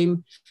football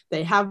game.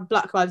 They have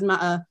Black Lives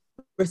Matter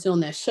written on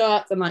their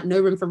shirts and like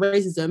no room for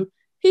racism.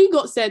 He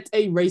got sent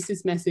a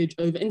racist message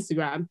over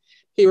Instagram.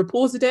 He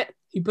reported it,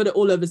 he put it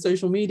all over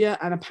social media,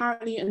 and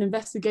apparently an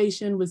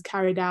investigation was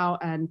carried out,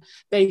 and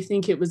they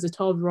think it was a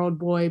 12-year-old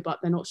boy, but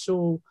they're not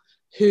sure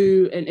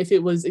who and if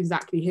it was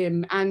exactly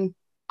him. And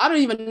I don't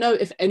even know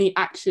if any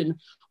action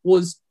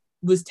was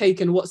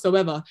taken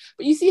whatsoever.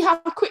 But you see how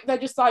quick they're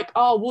just like,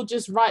 oh, we'll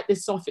just write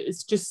this off.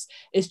 It's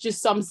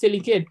just some silly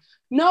kid.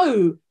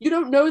 No, you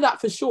don't know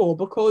that for sure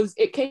because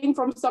it came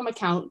from some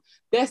account.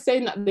 They're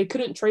saying that they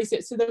couldn't trace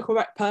it to the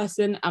correct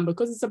person, and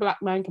because it's a black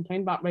man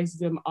complaining about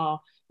racism,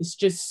 it's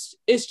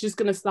just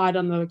gonna slide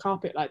under the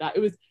carpet like that.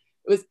 It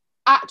was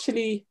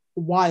actually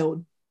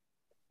wild.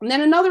 And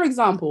then another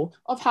example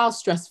of how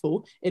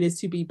stressful it is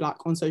to be black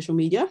on social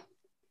media.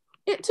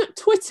 It took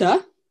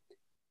Twitter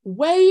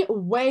way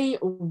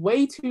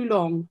too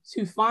long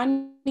to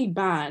finally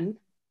ban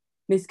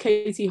Miss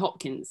Katie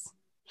Hopkins.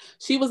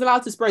 She was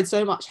allowed to spread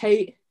so much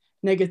hate,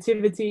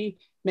 negativity,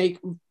 make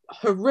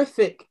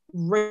horrific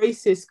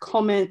racist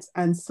comments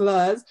and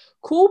slurs,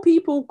 call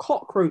people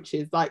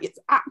cockroaches. Like, it's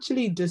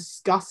actually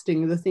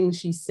disgusting the things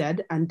she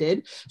said and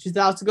did. She's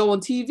allowed to go on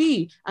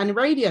TV and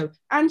radio,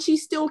 and she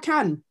still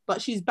can,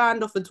 but she's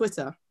banned off of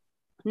Twitter.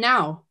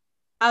 Now,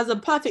 as a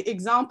perfect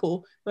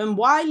example, when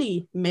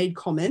Wiley made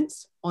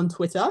comments on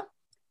Twitter,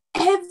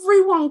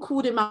 everyone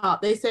called him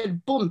out. They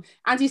said, boom,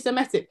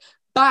 anti-Semitic,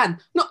 ban.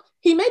 No,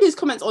 he made his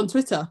comments on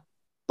Twitter,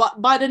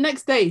 but by the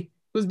next day, he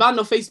was banned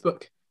off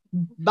Facebook,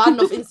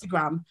 banned off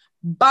Instagram,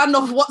 banned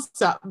off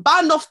WhatsApp,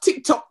 banned off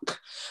TikTok,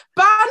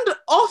 banned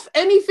off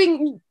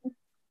anything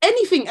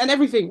and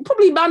everything.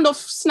 Probably banned off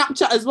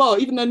Snapchat as well,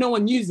 even though no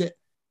one used it.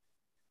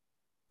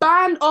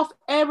 Banned off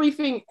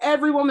everything.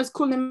 Everyone was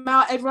calling him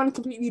out. Everyone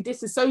completely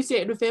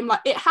disassociated with him.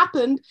 Like, it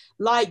happened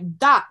like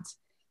that.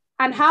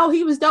 And how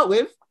he was dealt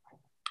with,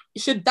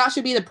 should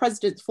be the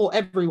precedent for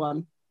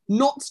everyone,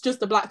 not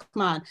just a black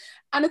man.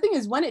 And the thing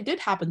is, when it did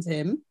happen to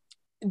him,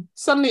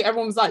 suddenly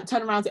everyone was like,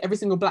 turn around to every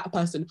single black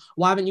person.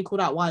 Why haven't you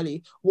called out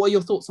Wiley? What are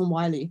your thoughts on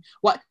Wiley?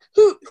 What?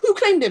 Who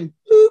claimed him?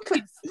 Who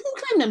claimed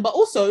him? But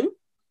also,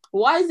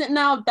 why is it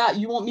now that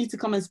you want me to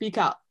come and speak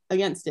out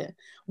against it?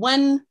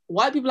 When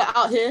white people are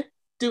out here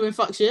doing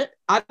fuck shit,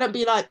 I don't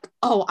be like,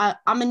 oh, I'm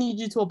gonna need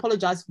you to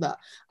apologize for that.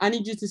 I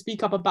need you to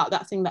speak up about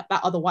that thing that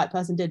other white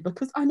person did,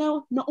 because I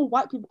know not all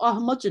white people are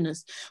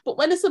homogenous. But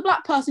when it's a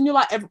black person, you're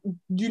like,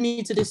 you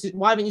need to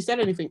why haven't you said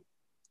anything?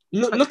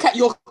 Look at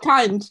your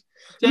kind.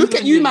 Genuinely.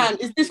 Look at you, man.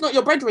 Is this not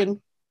your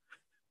brethren?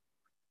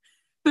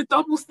 The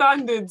double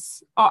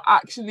standards are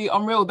actually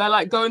unreal. They're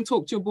like, go and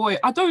talk to your boy.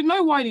 I don't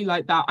know Wiley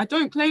like that. I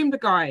don't claim the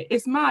guy.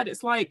 It's mad.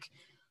 It's like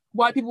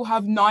white people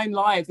have 9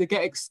 lives. They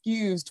get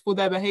excused for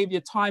their behavior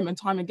time and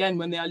time again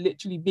when they are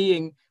literally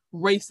being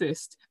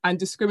racist and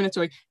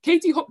discriminatory.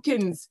 Katie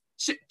Hopkins,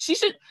 she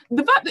should,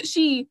 the fact that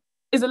she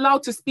is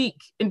allowed to speak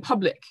in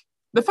public,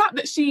 the fact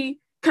that she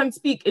can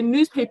speak in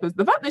newspapers,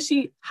 the fact that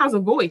she has a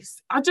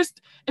voice. I just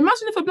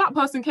imagine if a black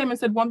person came and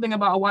said one thing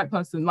about a white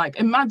person. Like,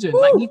 imagine.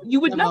 Ooh, like you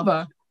would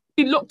never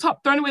be locked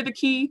up, thrown away the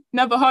key,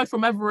 never heard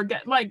from ever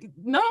again. Like,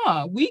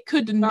 nah, we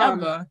could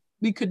never.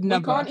 We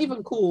can't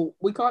even call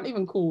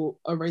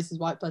a racist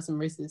white person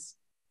racist.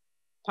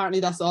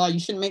 Apparently that's you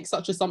shouldn't make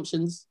such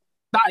assumptions.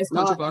 That is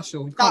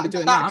controversial. You can't be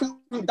doing that.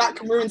 That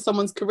can ruin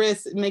someone's career,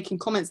 making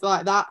comments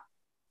like that.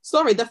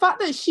 Sorry, the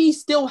fact that she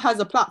still has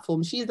a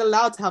platform, she is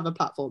allowed to have a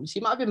platform. She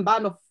might have been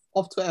banned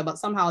off Twitter, but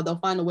somehow they'll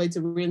find a way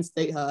to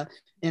reinstate her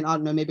in, I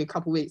don't know, maybe a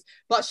couple of weeks.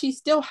 But she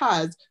still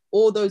has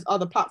all those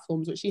other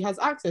platforms which she has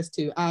access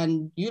to,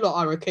 and you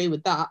lot are okay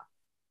with that.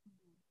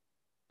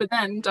 But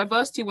then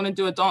Diversity want to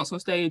do a dance on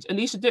stage.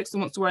 Alicia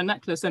Dixon wants to wear a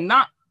necklace, and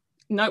that,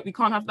 no, we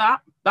can't have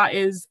that. That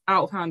is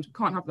out of hand. We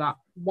can't have that.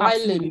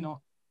 Absolutely not.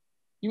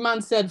 You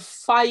man said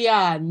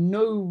fire,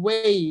 no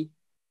way.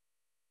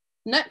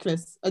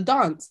 Necklace, a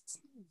dance.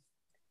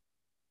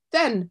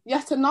 Then,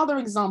 yet another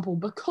example,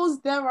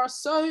 because there are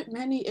so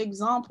many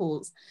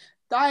examples.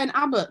 Diane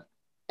Abbott,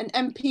 an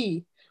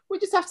MP. We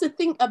just have to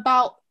think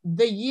about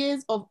the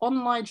years of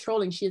online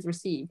trolling she has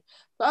received.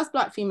 First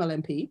black female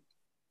MP.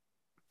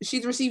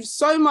 She's received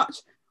so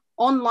much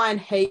online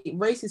hate,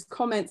 racist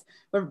comments,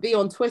 whether it be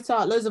on Twitter,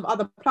 loads of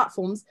other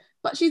platforms,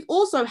 but she's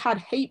also had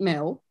hate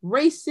mail,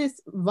 racist,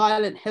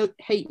 violent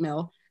hate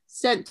mail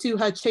sent to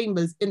her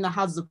chambers in the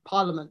Houses of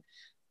Parliament.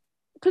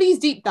 Please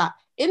deep that.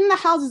 In the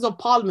Houses of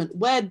Parliament,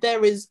 where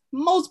there is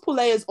multiple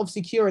layers of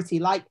security,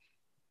 like,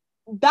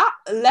 that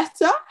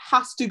letter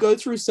has to go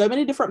through so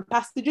many different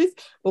passages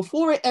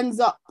before it ends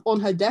up on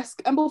her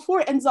desk and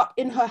before it ends up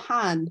in her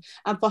hand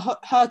and for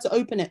her to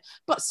open it.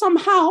 But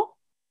somehow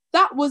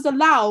that was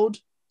allowed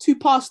to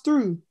pass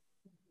through.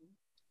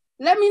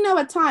 Let me know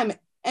a time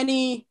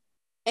any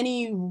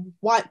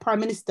white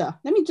prime minister,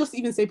 let me just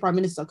even say prime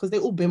minister because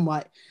they've all been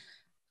white.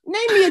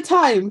 Name me a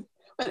time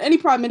when any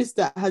prime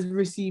minister has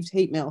received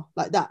hate mail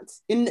like that,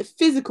 in the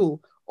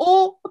physical,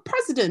 or a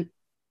president,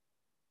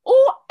 or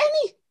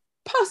any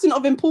person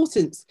of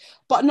importance.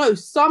 But no,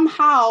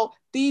 somehow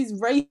these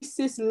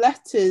racist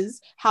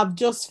letters have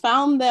just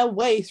found their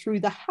way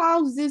through the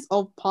Houses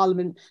of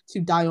Parliament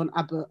to Diane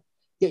Abbott.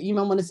 Yet you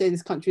might want to say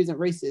this country isn't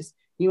racist.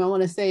 You might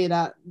want to say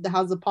that the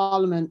House of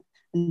Parliament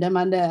and them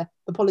and there,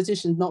 the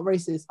politicians, not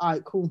racist. All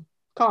right, cool.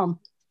 Calm.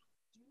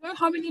 Do you know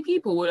how many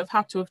people would have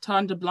had to have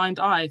turned a blind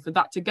eye for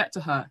that to get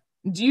to her?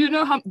 Do you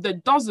know how the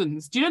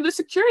dozens? Do you know the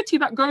security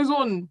that goes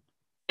on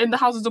in the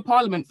Houses of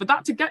Parliament for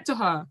that to get to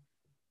her?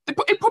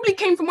 It probably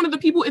came from one of the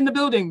people in the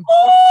building.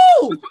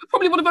 Oh!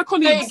 Probably one of her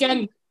colleagues. Say it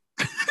again.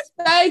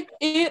 Say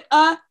it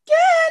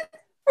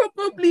again.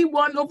 Probably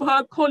one of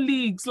her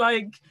colleagues.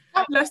 Like,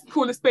 let's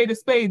call a spade a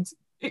spade.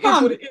 It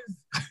is what it is.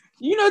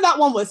 You know that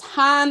one was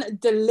hand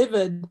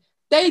delivered.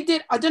 They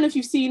did. I don't know if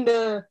you've seen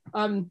the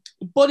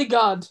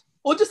Bodyguard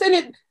or just in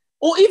it,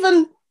 or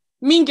even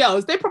Mean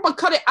Girls. They probably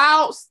cut it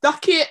out,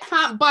 stuck it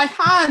hand by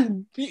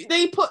hand.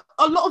 They put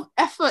a lot of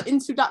effort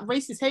into that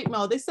racist hate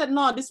mail. They said,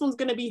 "No, this one's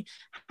gonna be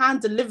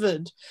hand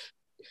delivered,"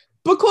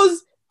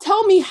 because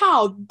tell me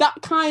how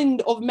that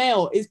kind of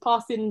mail is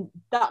passing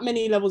that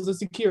many levels of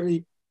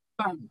security.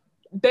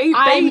 They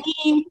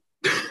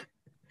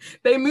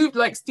moved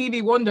like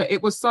Stevie Wonder.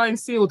 It was signed,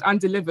 sealed,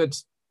 and delivered.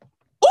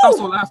 Ooh. That's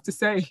all I have to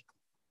say.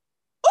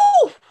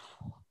 Ooh.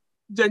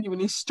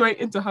 Genuinely straight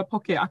into her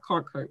pocket. I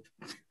can't cope.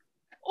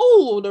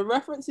 Oh, the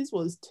references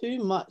was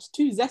too much,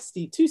 too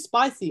zesty, too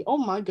spicy. Oh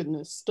my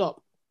goodness,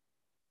 stop.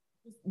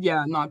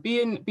 Yeah, no,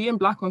 being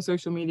black on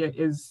social media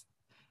it's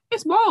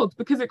wild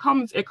because it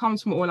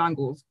comes from all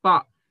angles.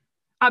 But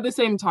at the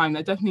same time,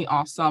 there definitely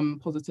are some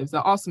positives.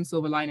 There are some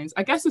silver linings.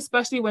 I guess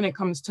especially when it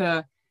comes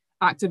to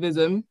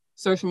activism,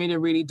 social media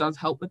really does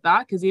help with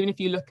that. Because even if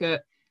you look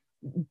at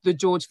the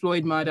George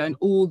Floyd murder and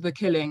all the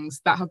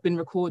killings that have been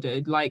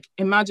recorded, like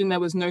imagine there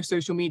was no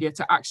social media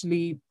to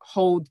actually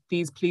hold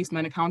these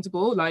policemen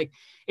accountable. Like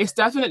it's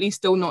definitely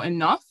still not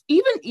enough.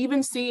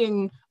 Even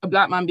seeing a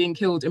black man being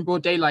killed in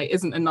broad daylight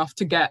isn't enough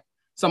to get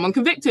someone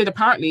convicted,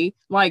 apparently.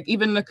 Like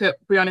even look at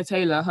Breonna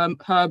Taylor,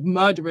 her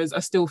murderers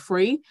are still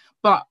free,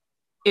 but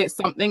it's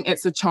something,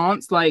 it's a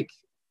chance. Like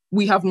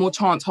we have more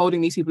chance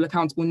holding these people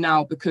accountable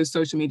now because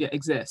social media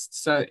exists.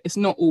 So it's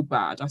not all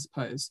bad, I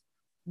suppose.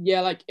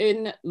 Yeah, like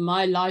in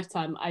my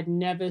lifetime, I'd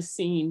never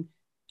seen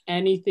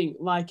anything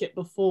like it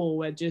before,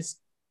 where just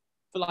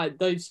for like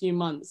those few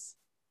months,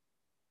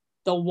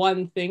 the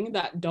one thing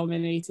that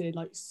dominated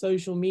like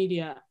social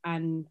media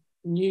and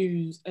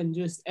news and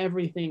just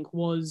everything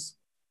was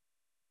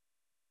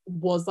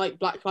like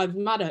Black Lives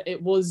Matter.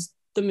 It was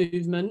the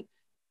movement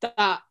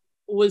that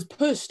was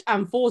pushed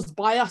and forced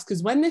by us,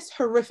 because when this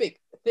horrific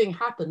thing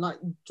happened, like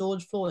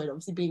George Floyd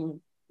obviously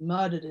being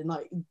murdered in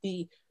like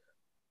the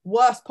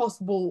worst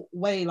possible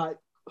way, like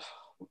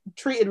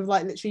treated with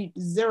like literally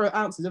 0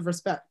 ounces of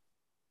respect,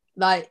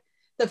 like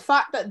the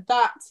fact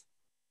that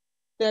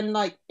then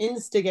like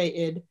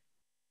instigated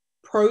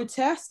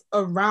protests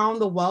around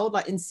the world,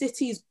 like in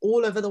cities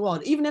all over the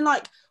world, even in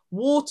like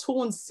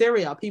war-torn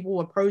Syria, people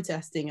were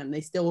protesting and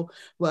they still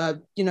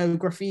were, you know,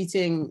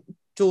 graffitiing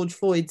George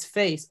Floyd's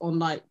face on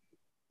like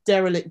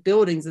derelict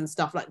buildings and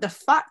stuff. Like the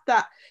fact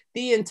that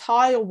the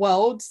entire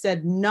world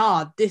said,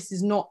 nah, this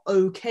is not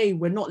okay,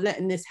 we're not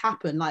letting this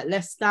happen, like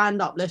let's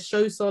stand up, let's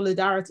show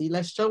solidarity,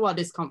 let's show our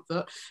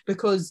discomfort,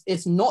 because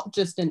it's not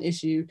just an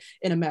issue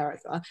in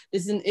America,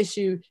 this is an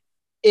issue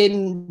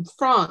in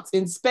France,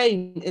 in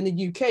Spain, in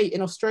the UK,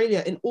 in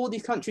Australia, in all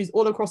these countries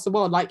all across the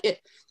world. Like it,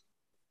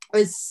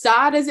 as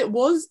sad as it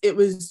was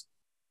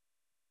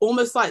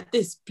almost like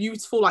this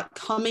beautiful like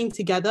coming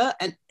together,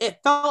 and it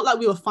felt like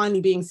we were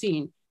finally being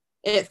seen.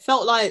 It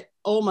felt like,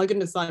 oh my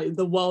goodness, like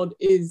the world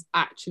is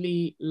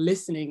actually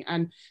listening.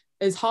 And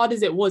as hard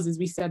as it was, as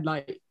we said,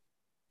 like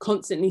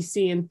constantly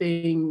seeing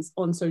things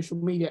on social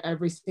media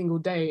every single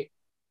day,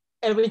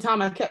 every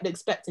time I kept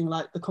expecting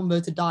like the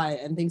convo to die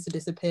and things to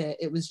disappear,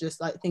 it was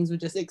just like things were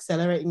just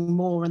accelerating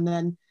more. And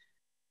then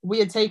we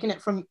had taken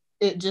it from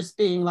it just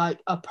being like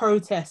a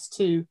protest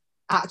to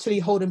actually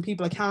holding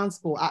people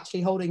accountable,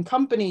 actually holding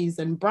companies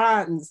and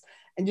brands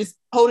and just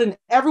holding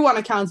everyone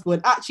accountable,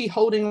 and actually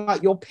holding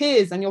like your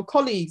peers and your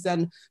colleagues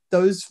and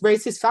those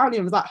racist family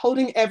members, like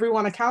holding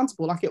everyone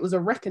accountable. Like it was a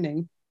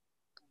reckoning.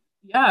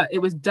 Yeah, it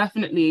was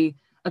definitely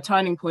a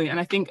turning point. And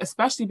I think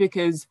especially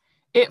because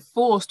it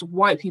forced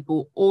white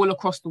people all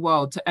across the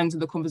world to enter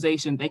the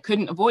conversation. They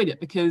couldn't avoid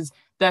it because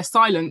their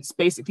silence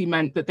basically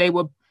meant that they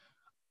were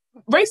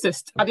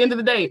racist. At the end of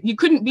the day, you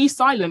couldn't be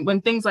silent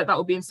when things like that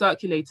were being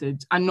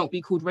circulated and not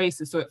be called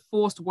racist. So it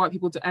forced white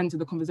people to enter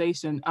the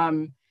conversation.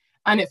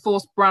 And it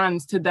forced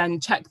brands to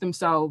then check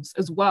themselves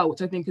as well,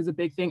 which I think is a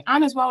big thing.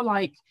 And as well,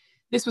 like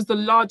this was the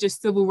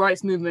largest civil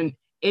rights movement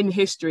in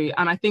history.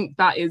 And I think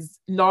that is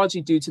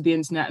largely due to the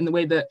internet and the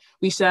way that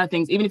we share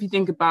things. Even if you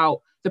think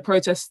about the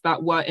protests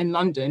that were in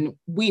London,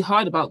 we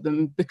heard about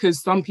them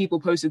because some people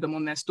posted them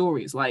on their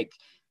stories. Like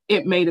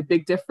it made a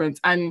big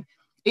difference. And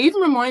it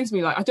even reminds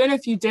me, like, I don't know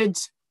if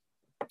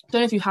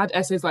you had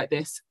essays like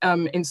this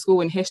in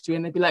school in history,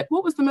 and they'd be like,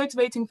 what was the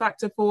motivating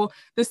factor for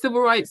the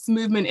civil rights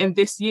movement in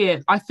this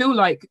year? I feel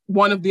like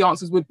one of the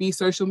answers would be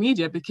social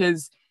media,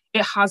 because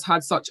it has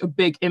had such a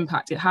big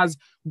impact. It has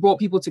brought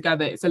people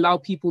together. It's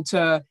allowed people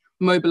to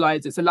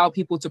mobilize. It's allowed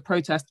people to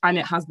protest. And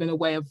it has been a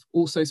way of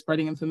also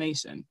spreading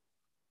information.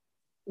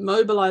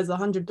 Mobilize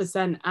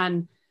 100%.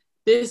 And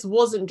this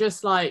wasn't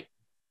just like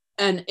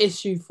an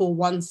issue for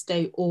one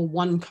state or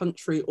one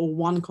country or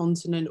one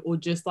continent or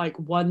just like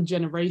one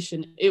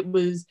generation. It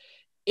was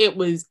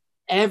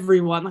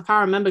everyone. Like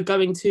I remember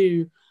going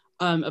to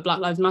a Black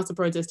Lives Matter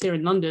protest here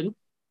in London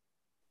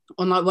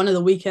on like one of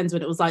the weekends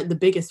when it was like the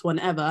biggest one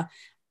ever.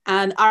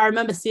 And I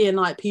remember seeing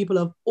like people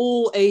of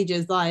all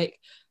ages, like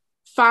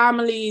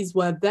families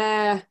were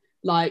there,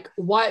 like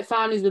white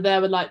families were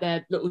there with like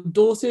their little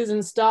daughters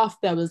and stuff.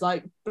 There was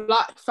like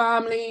black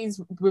families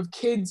with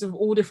kids of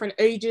all different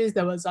ages.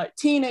 There was like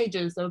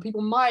teenagers, there were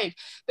people my age.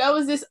 There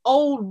was this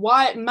old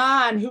white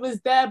man who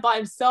was there by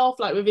himself,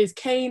 like with his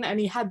cane, and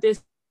he had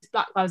this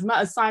Black Lives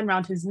Matter sign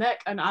around his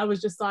neck. And I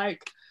was just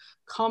like,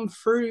 come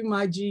through,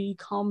 my G,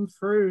 come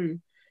through.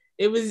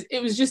 It was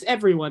just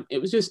everyone. It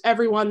was just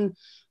everyone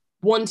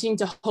wanting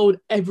to hold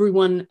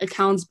everyone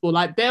accountable.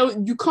 Like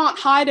you can't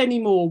hide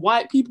anymore.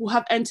 White people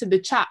have entered the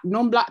chat.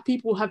 Non-black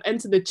people have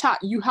entered the chat.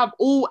 You have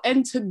all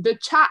entered the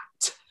chat.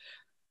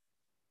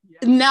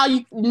 Yeah.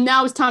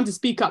 Now it's time to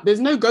speak up. There's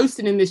no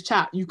ghosting in this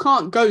chat. You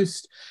can't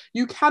ghost.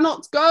 You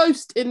cannot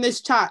ghost in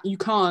this chat. You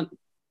can't.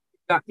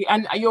 Exactly.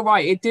 And you're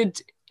right.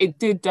 It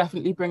did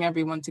definitely bring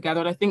everyone together.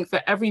 And I think for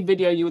every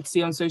video you would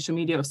see on social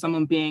media of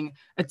someone being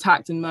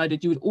attacked and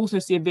murdered, you would also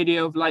see a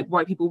video of like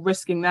white people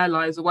risking their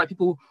lives, or white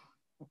people,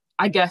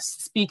 I guess,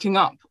 speaking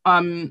up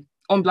on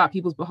Black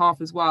people's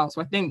behalf as well.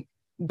 So I think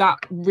that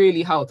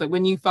really helped. Like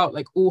when you felt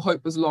like all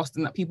hope was lost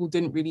and that people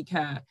didn't really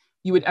care,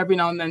 you would every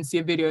now and then see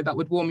a video that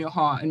would warm your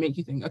heart and make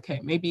you think, okay,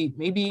 maybe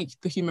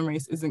the human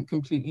race isn't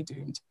completely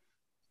doomed.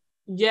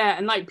 Yeah,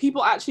 and like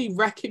people actually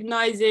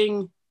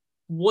recognizing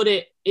what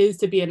it is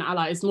to be an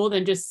ally. It's more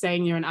than just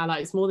saying you're an ally.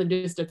 It's more than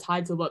just a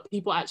title, but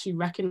people actually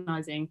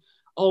recognizing,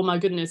 oh my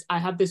goodness, I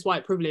have this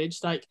white privilege.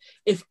 Like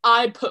if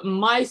I put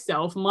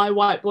myself, my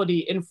white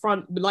body in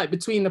front, like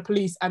between the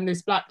police and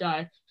this black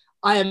guy,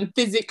 I am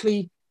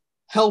physically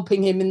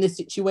helping him in this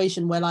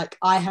situation where like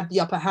I have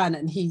the upper hand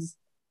and he's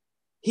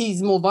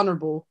more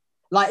vulnerable.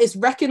 Like it's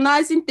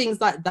recognizing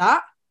things like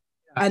that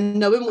and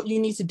knowing what you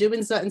need to do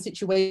in certain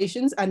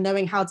situations and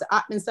knowing how to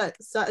act in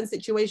certain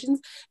situations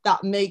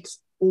that makes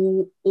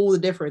all the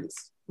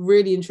difference,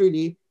 really and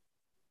truly.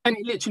 And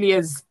it literally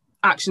is,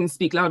 actions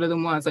speak louder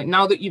than words. Like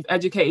now that you've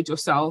educated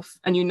yourself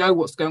and you know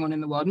what's going on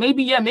in the world,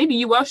 maybe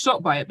you were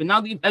shocked by it, but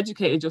now that you've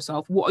educated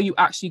yourself, what are you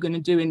actually going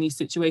to do in these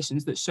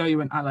situations that show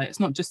you're an ally?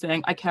 It's not just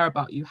saying I care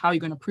about you. How are you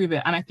going to prove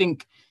it? And I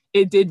think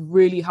it did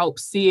really help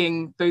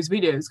seeing those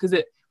videos, because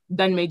it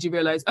then made you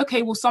realize,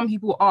 okay, well, some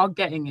people are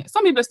getting it.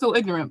 Some people are still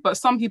ignorant, but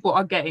some people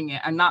are getting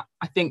it. And that,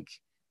 I think,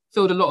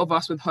 filled a lot of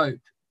us with hope.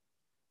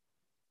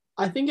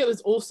 I think it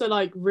was also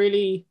like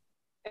really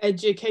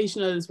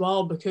educational as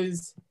well,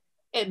 because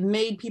it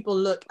made people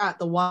look at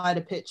the wider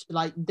picture.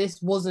 Like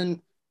this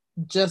wasn't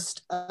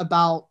just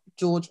about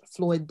George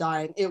Floyd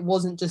dying. It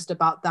wasn't just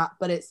about that,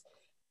 but it's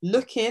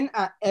looking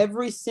at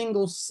every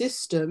single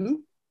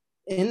system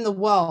in the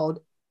world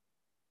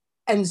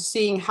and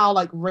seeing how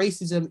like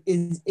racism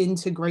is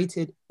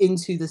integrated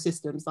into the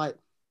systems. Like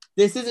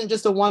this isn't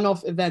just a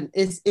one-off event.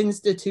 It's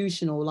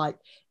institutional. Like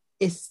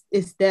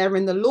it's there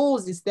in the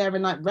laws, it's there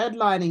in like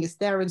redlining, it's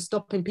there in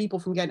stopping people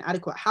from getting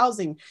adequate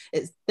housing,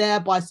 it's there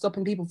by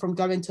stopping people from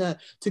going to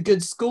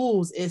good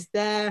schools, it's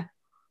there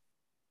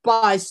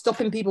by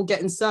stopping people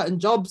getting certain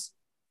jobs,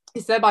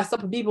 it's there by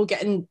stopping people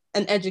getting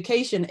an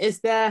education, it's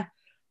there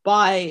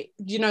by,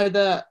 you know,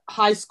 the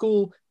high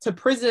school to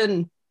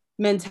prison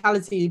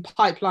mentality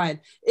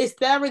pipeline. It's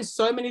there in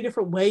so many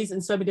different ways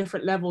and so many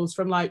different levels,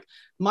 from like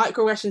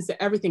microaggressions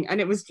to everything. And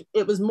it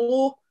was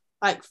more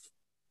like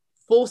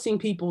forcing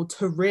people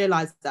to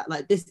realize that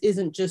like this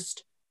isn't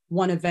just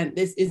one event,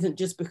 this isn't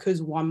just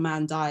because one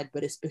man died,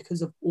 but it's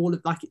because of all of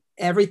like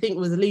everything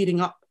was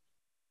leading up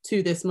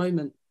to this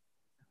moment.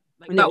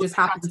 Like, and it just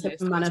happened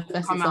to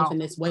manifest itself in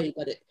this way,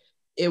 but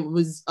it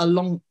was a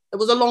long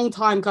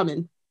time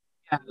coming.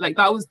 Yeah, like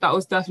that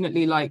was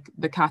definitely like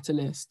the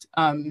catalyst.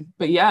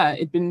 But yeah,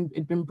 it'd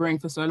been brewing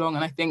for so long.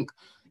 And I think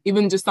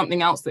even just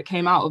something else that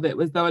came out of it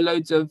was there were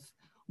loads of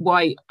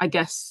white, I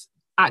guess,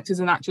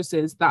 actors and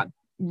actresses that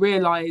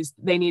realized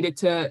they needed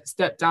to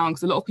step down,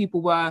 because a lot of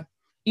people were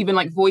even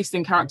like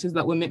voicing characters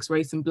that were mixed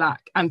race and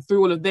black, and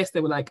through all of this they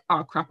were like,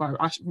 oh crap,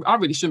 I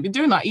really shouldn't be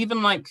doing that.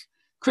 Even like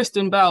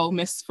Kristen Bell,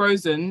 Miss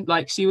Frozen,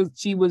 like she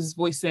was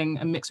voicing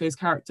a mixed race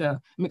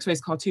character, mixed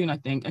race cartoon, I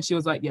think, and she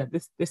was like, yeah,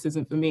 this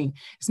isn't for me.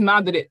 It's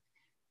mad that it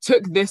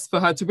took this for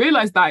her to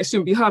realize that it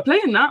shouldn't be her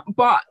playing that,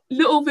 but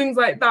little things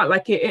like that,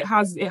 like it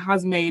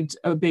has made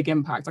a big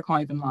impact. I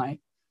can't even lie.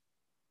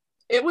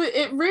 It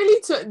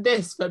really took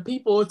this for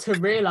people to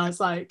realize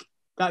like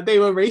that they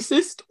were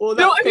racist, or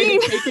that they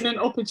had taken an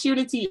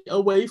opportunity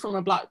away from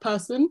a black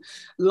person.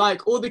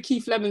 Like all the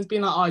Keith Lemons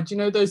being like, oh, do you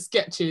know those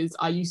sketches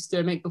I used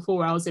to make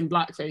before I was in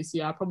blackface?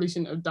 Yeah, I probably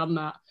shouldn't have done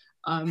that.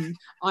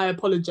 I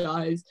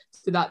apologize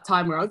to that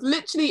time where I was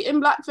literally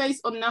in blackface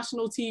on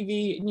national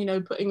TV, you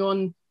know, putting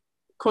on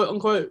quote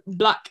unquote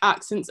black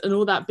accents and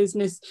all that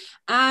business.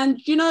 And,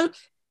 you know,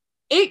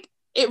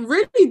 it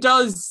really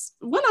does,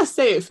 when I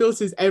say it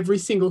filters every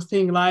single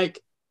thing,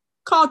 like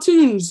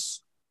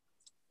cartoons,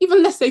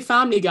 even let's say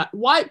Family Guy,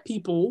 white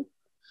people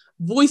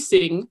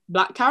voicing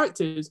black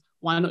characters.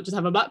 Why not just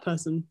have a black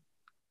person?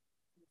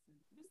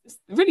 It's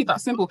really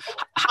that simple.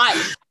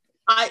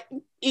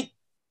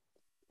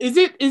 Is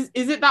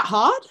it that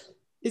hard?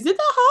 Is it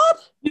that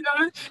hard? You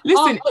know,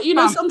 listen. But you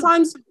know,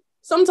 sometimes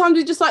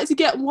we just like to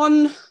get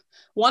one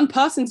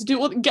person to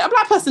do it. Get a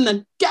black person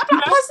then. Get a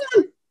black person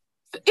then.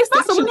 It's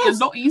actually a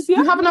lot easier.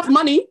 You have enough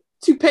money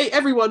to pay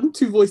everyone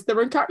to voice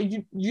their own character.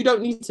 You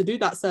don't need to do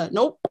that, sir.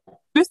 Nope.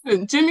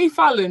 Listen, Jimmy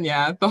Fallon,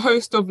 yeah, the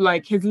host of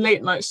like his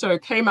late night show,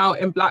 came out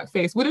in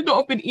blackface. Would it not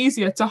have been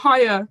easier to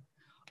hire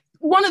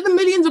one of the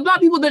millions of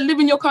black people that live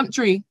in your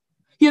country?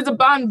 He has a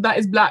band that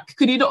is black.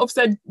 Could he not have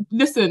said,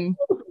 listen,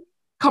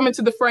 come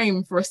into the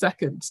frame for a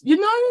second? You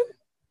know?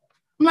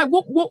 I'm like,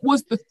 what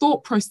was the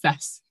thought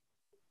process?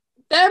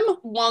 Them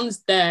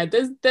ones there,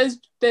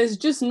 there's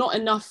just not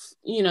enough,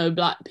 you know,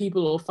 black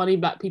people or funny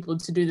black people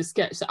to do the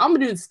sketch. So I'm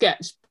gonna do the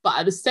sketch, but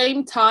at the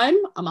same time,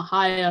 I'm gonna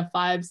hire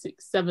 5,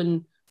 6,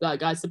 7 black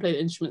guys to play the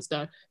instruments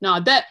though. Now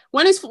that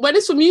when it's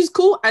for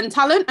musical and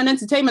talent and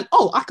entertainment,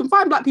 I can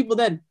find black people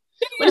then.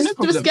 When it's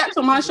do a sketch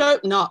on my show,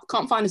 no,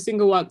 can't find a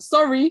single one.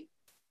 Sorry.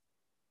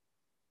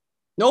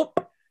 Nope.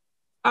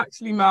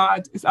 Actually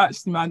mad. It's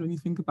actually mad when you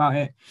think about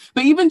it.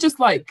 But even just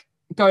like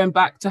going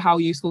back to how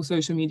useful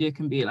social media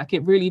can be, like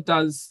it really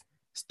does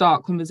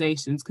start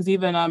conversations, because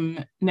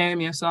even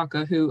Naomi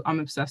Osaka, who I'm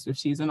obsessed with,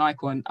 she's an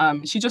icon,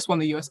 she just won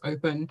the US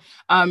Open,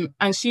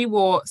 and she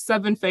wore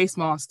 7 face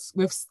masks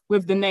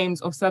with the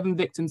names of 7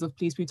 victims of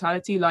police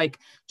brutality, like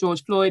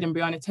George Floyd and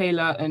Breonna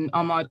Taylor and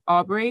Ahmaud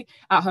Arbery,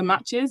 at her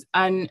matches.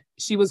 And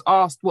she was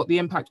asked what the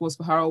impact was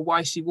for her or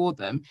why she wore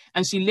them,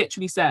 and she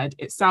literally said,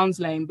 it sounds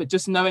lame, but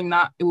just knowing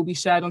that it will be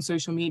shared on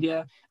social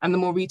media and the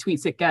more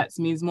retweets it gets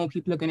means more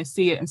people are going to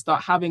see it and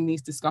start having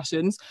these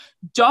discussions,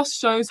 just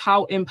shows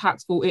how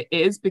impactful it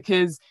is.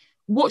 Because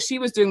what she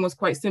was doing was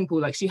quite simple.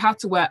 Like, she had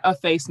to wear a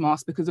face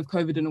mask because of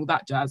COVID and all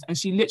that jazz, and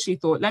she literally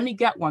thought, let me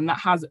get one that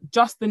has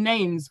just the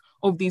names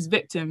of these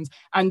victims.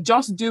 And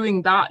just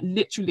doing that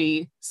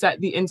literally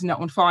set the internet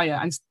on fire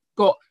and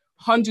got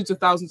hundreds of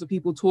thousands of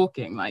people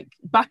talking. Like,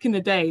 back in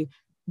the day,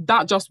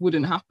 that just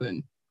wouldn't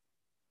happen.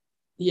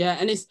 Yeah,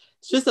 and it's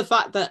just the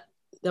fact that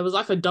there was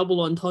like a double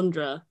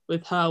entendre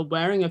with her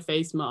wearing a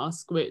face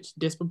mask, which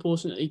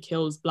disproportionately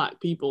kills black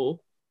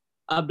people,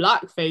 a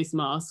black face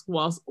mask,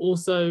 whilst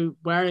also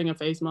wearing a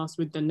face mask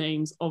with the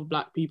names of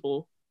black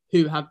people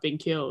who have been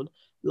killed.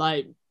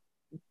 Like,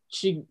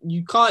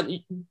 you can't,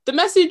 the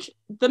message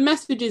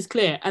is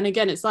clear. And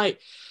again, it's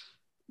like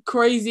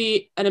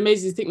crazy and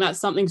amazing to think that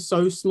something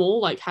so small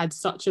like had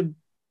such a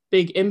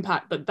big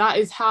impact, but that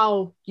is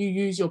how you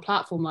use your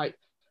platform. Like,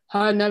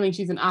 her knowing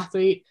she's an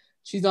athlete,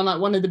 she's on like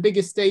one of the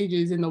biggest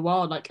stages in the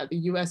world, like at the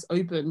US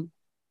Open,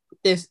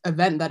 this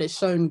event that is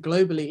shown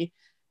globally,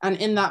 and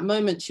in that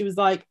moment she was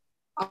like,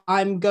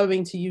 I'm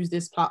going to use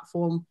this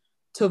platform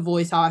to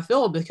voice how I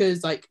feel,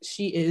 because like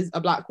she is a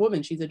black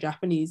woman, she's a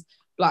Japanese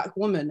black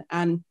woman,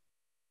 and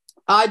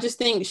I just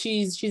think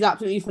she's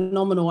absolutely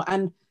phenomenal.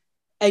 And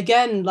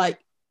again, like,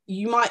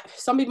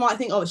 some people might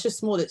think, it's just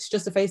small, it's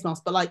just a face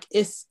mask, but like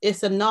it's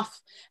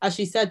enough, as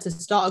she said, to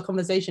start a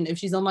conversation. If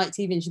she's on like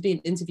TV and she's being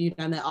interviewed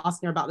and they're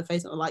asking her about the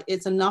face mask, like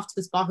it's enough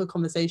to spark a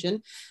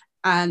conversation.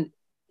 And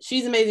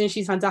she's amazing,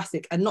 she's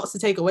fantastic, and not to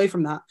take away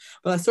from that,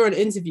 but I saw an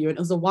interview and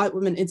it was a white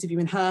woman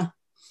interviewing her,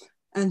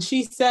 and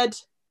she said,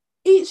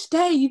 each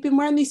day you've been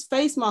wearing these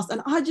face masks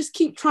and I just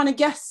keep trying to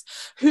guess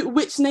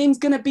which name's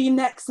gonna be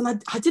next,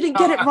 and I didn't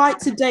get it right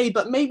today,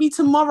 but maybe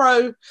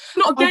tomorrow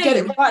I'll get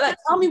it right. Like,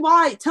 tell me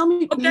why. Tell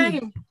me.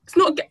 It's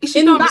not a game. It's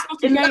not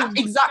a game.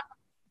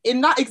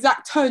 In that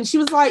exact tone, she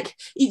was like,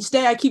 each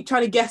day I keep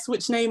trying to guess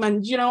which name,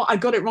 and you know, I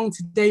got it wrong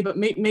today, but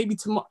maybe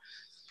tomorrow.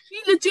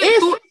 She legit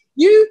thought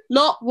you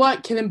lot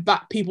weren't killing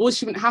black people,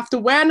 she wouldn't have to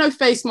wear no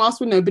face mask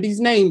with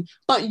nobody's name.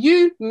 But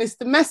you missed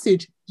the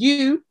message.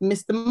 You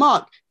missed the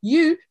mark.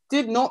 You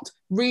did not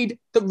read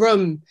the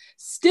room.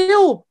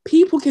 Still,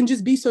 people can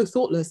just be so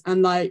thoughtless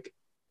and like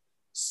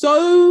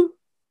so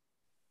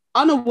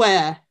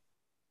unaware.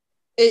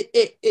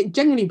 It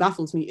genuinely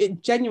baffles me.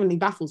 It genuinely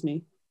baffles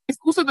me. It's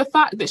also the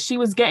fact that she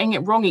was getting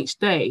it wrong each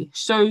day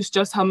shows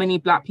just how many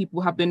black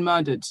people have been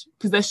murdered,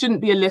 because there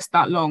shouldn't be a list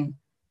that long.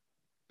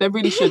 There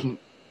really shouldn't.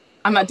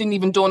 And that didn't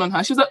even dawn on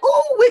her. She was like,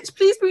 which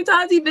police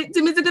brutality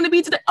victim is it going to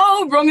be today?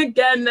 Wrong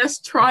again. Let's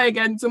try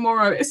again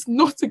tomorrow. It's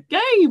not a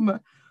game.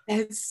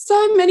 There's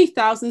so many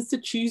thousands to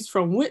choose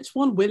from. Which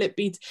one will it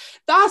be?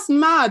 That's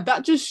mad.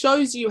 That just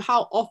shows you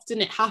how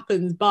often it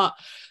happens. But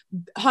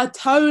her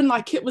tone,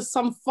 like it was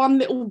some fun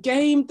little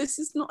game. This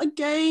is not a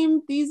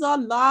game. These are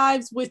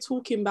lives we're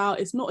talking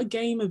about. It's not a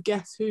game of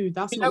guess who.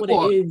 That's not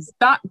what it is.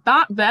 That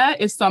there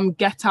is some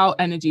Get Out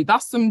energy.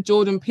 That's some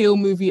Jordan Peele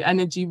movie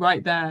energy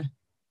right there.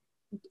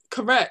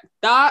 Correct.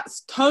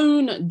 That's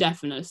tone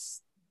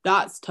deafness.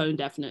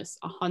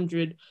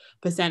 100%.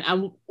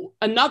 And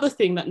another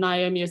thing that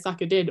Naomi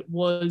Osaka did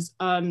was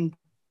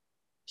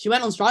she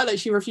went on strike. Like,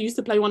 she refused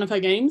to play one of her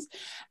games,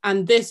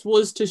 and this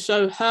was to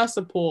show her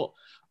support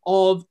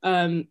of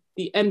the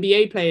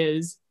NBA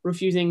players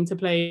refusing to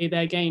play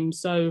their games.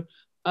 So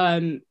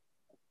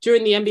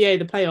during the NBA,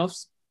 the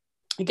playoffs,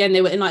 again,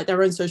 they were in like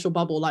their own social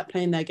bubble, like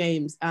playing their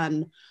games,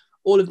 and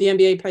all of the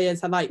NBA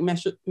players had like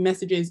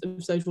messages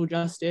of social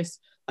justice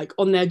like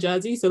on their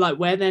jersey. So like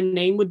where their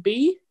name would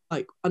be,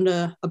 like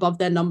above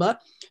their number,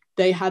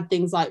 they had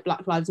things like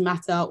Black Lives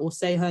Matter or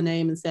say her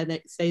name and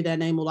say their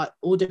name, or like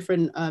all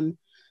different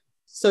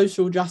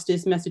social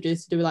justice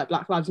messages to do with like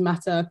Black Lives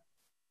Matter.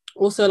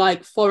 Also,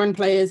 like foreign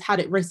players had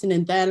it written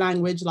in their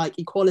language, like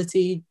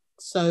equality.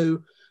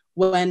 So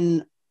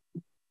when,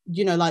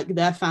 you know, like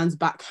their fans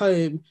back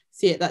home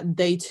see it, that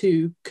they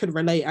too could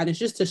relate. And it's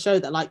just to show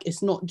that like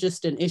it's not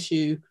just an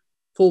issue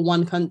for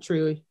one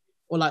country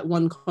or like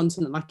one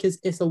continent, like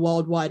it's a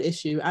worldwide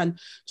issue. And do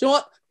you know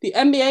what? The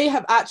NBA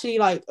have actually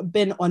like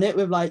been on it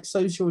with like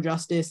social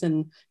justice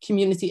and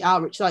community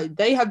outreach. Like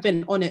they have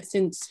been on it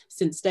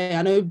since day.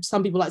 I know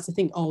some people like to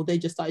think, oh, they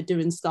just started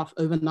doing stuff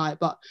overnight,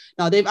 but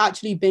no, they've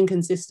actually been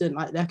consistent.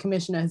 Like their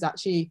commissioner has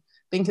actually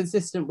been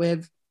consistent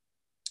with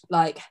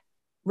like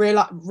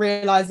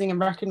realizing and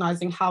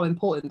recognizing how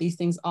important these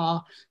things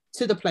are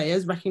to the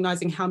players,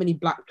 recognizing how many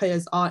Black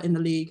players are in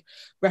the league,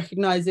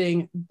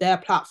 recognizing their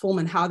platform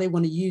and how they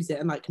want to use it,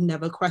 and like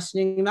never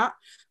questioning that.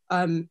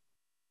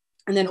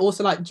 And then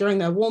also like during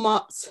their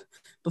warm-ups,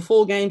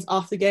 before games,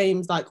 after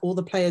games, like all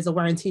the players are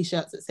wearing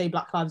t-shirts that say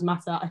Black Lives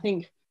Matter. I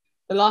think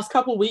the last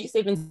couple of weeks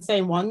they've been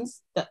saying ones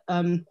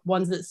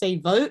that say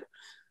vote.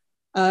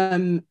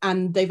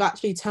 And they've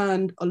actually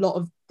turned a lot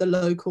of the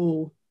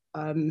local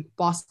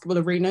basketball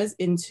arenas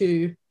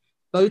into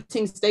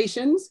voting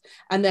stations,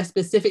 and they're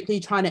specifically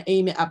trying to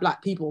aim it at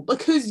Black people,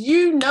 because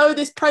you know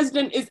this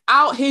president is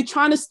out here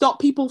trying to stop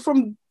people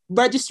from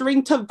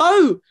registering to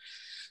vote.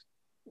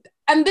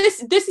 And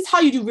this is how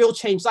you do real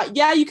change. Like,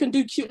 yeah, you can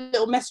do cute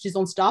little messages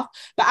on stuff,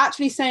 but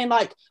actually saying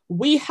like,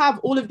 we have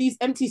all of these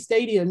empty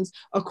stadiums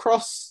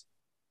across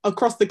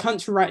the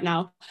country right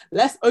now.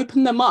 Let's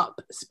open them up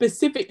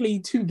specifically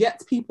to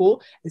get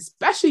people,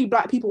 especially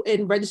Black people,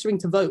 in registering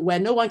to vote, where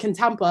no one can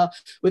tamper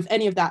with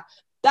any of that.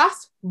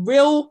 That's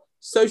real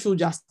social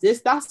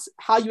justice. That's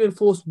how you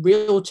enforce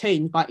real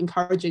change, by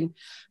encouraging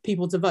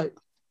people to vote.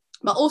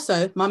 But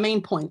also, my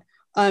main point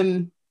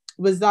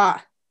was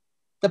that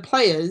the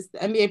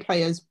NBA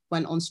players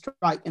went on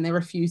strike and they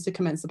refused to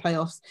commence the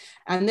playoffs.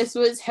 And this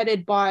was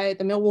headed by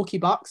the Milwaukee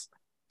Bucks,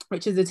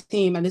 which is a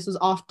team, and this was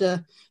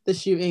after the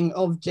shooting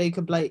of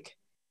Jacob Blake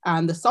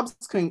and the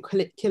subsequent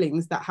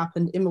killings that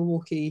happened in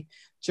Milwaukee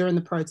during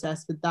the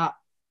protest, with that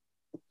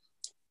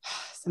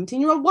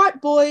 17-year-old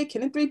white boy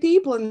killing 3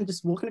 people and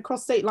just walking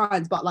across state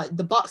lines. But like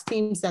the Bucks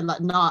team said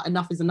like, nah,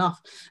 enough is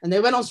enough. And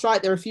they went on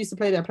strike. They refused to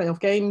play their playoff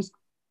games.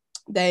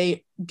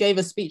 They gave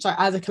a speech, like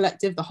as a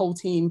collective, the whole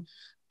team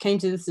came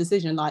to this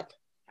decision. Like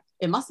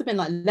it must have been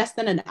like less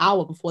than an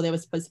hour before they were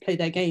supposed to play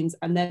their games.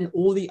 And then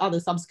all the other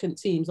subsequent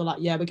teams are like,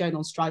 yeah, we're going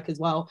on strike as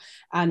well.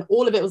 And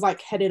all of it was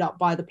like headed up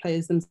by the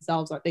players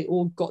themselves. Like they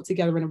all got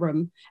together in a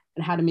room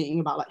and had a meeting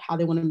about like how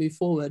they want to move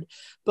forward.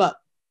 But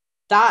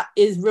that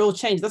is real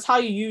change. That's how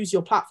you use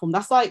your platform.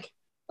 That's like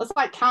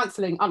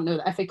cancelling, I don't know,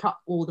 the FA Cup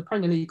or the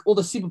Premier League or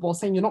the Super Bowl,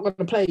 saying you're not going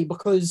to play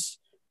because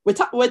we're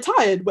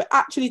tired. We're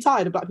actually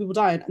tired of Black people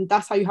dying. And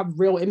that's how you have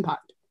real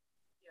impact.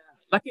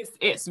 Like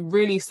it's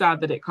really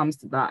sad that it comes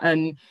to that,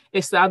 and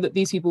it's sad that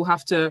these people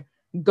have to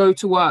go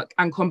to work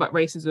and combat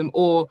racism,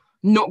 or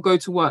not go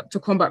to work to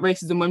combat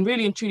racism, when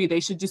really and truly they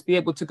should just be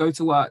able to go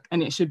to work,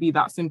 and it should be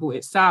that simple.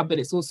 It's sad, but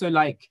it's also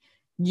like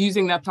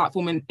using their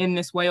platform in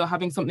this way, or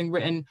having something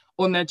written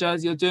on their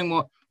jersey, or doing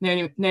what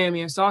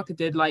Naomi Osaka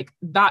did. Like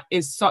that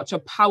is such a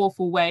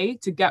powerful way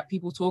to get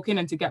people talking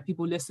and to get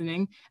people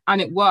listening,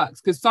 and it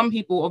works, because some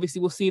people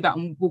obviously will see that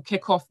and will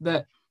kick off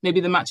that maybe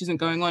the match isn't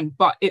going on,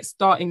 but it's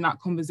starting that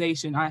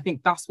conversation. And I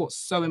think that's what's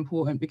so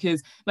important,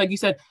 because like you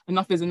said,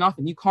 enough is enough,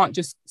 and you can't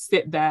just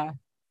sit there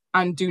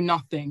and do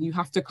nothing. You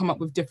have to come up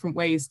with different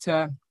ways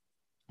to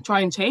try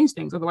and change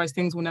things. Otherwise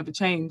things will never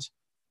change.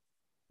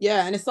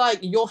 Yeah, and it's like,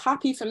 you're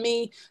happy for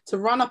me to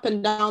run up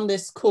and down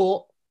this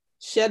court,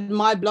 shed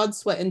my blood,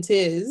 sweat and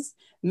tears,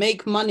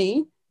 make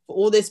money for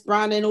all this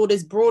branding, all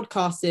this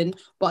broadcasting,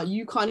 but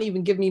you can't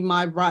even give me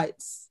my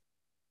rights,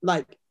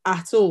 like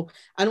at all.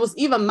 And what's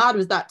even mad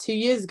was that 2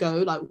 years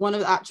ago, like one of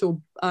the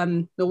actual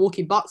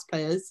Milwaukee Bucks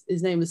players,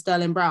 his name was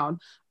Sterling Brown,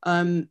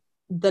 the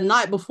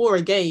night before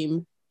a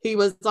game, he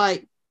was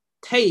like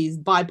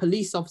tased by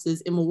police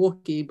officers in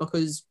Milwaukee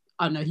because,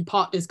 I don't know, he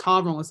parked his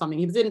car wrong or something.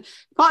 He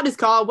parked his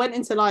car, went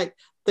into like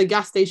the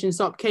gas station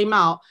stop, came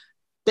out.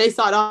 They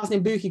started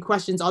asking Buki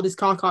questions. Oh, this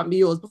car can't be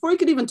yours. Before he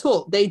could even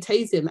talk, they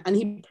tased him. And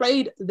he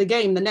played the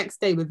game the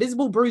next day with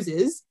visible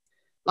bruises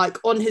like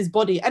on his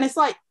body. And it's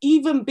like,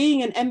 even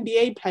being an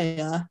NBA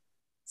player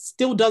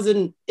still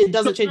doesn't change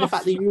the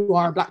fact that you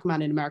are a Black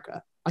man in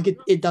America. Like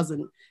it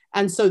doesn't.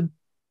 And so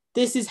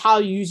this is how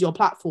you use your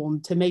platform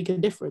to make a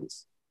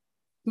difference.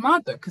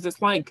 Mad though, because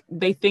it's like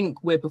they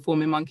think we're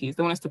performing monkeys.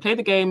 They want us to play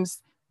the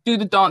games, do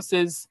the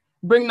dances,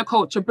 bring the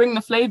culture, bring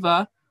the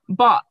flavor.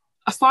 But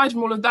aside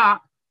from all of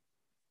that,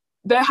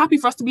 they're happy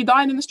for us to be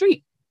dying in the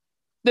street.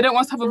 They don't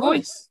want us to have a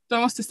voice. They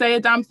don't want us to say a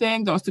damn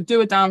thing. They don't want us to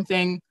do a damn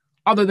thing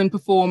other than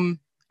perform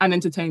and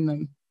entertain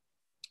them.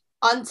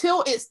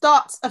 until it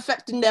starts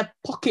affecting their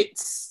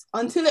pockets,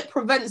 until it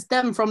prevents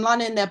them from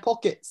lining their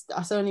pockets,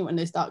 that's only when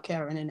they start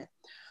caring, innit?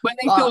 When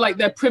they feel like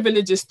their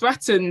privilege is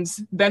threatened,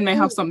 then they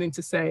have something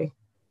to say.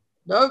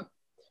 No,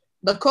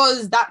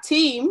 because that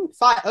team,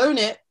 if I own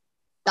it,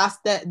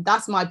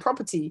 that's my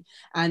property.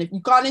 And if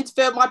you can't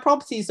interfere with my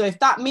property, so if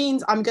that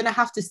means I'm going to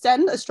have to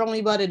send a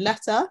strongly worded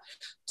letter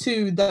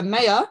to the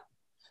mayor,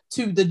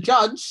 to the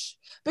judge,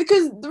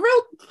 because the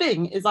real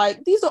thing is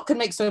like, these lot can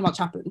make so much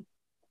happen.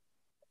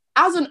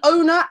 As an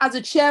owner, as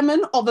a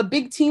chairman of a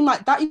big team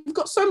like that, you've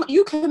got so much,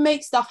 you can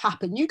make stuff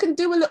happen. You can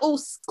do a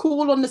little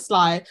call on the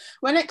sly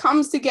when it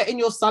comes to getting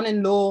your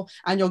son-in-law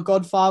and your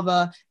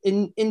godfather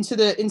into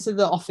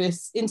the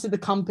office, into the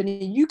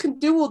company. You can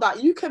do all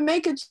that. You can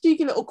make a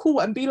cheeky little call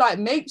and be like,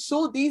 make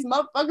sure these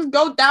motherfuckers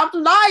go down to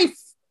life.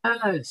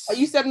 Yes. But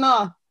you said,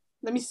 nah,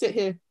 let me sit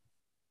here.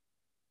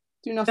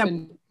 Do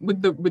nothing.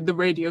 Yeah, with the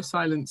radio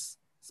silence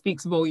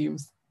speaks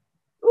volumes.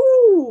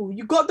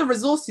 You got the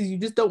resources, you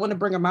just don't want to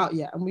bring them out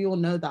yet, and we all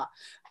know that.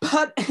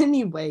 But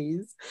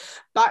anyways,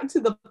 back to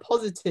the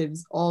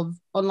positives of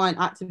online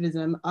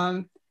activism.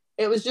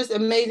 It was just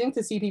amazing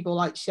to see people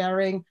like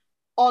sharing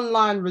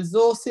online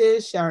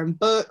resources, sharing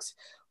books,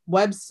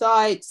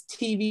 websites,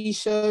 TV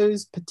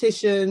shows,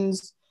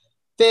 petitions,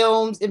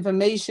 films,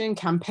 information,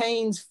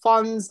 campaigns,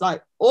 funds,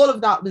 like all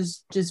of that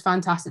was just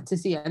fantastic to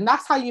see. And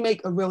that's how you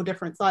make a real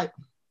difference. Like,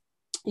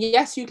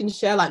 yes, you can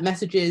share like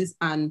messages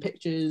and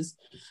pictures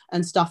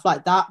and stuff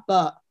like that,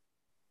 but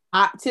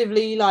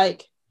actively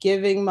like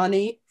giving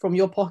money from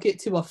your pocket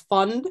to a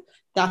fund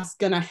that's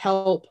gonna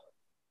help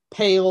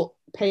pay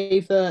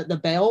for the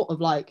bail of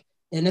like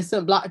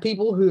innocent Black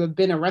people who have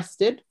been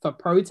arrested for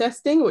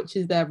protesting, which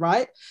is their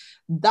right,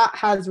 that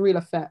has real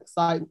effects.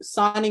 Like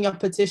signing a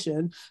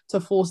petition to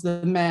force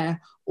the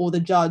mayor or the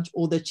judge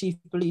or the chief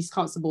police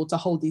constable to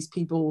hold these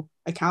people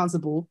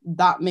accountable,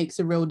 that makes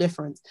a real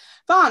difference.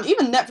 Fam,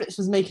 even Netflix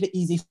was making it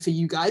easy for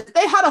you guys.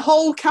 They had a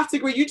whole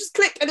category. You just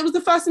click and it was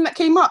the first thing that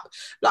came up.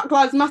 Black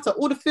Lives Matter,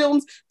 all the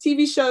films,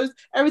 TV shows,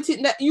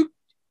 everything that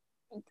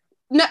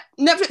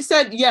Netflix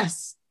said,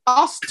 yes,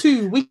 us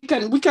too, we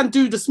can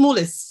do the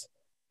smallest.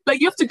 Like,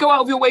 you have to go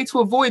out of your way to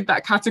avoid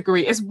that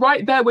category. It's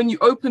right there when you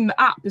open the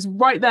app. It's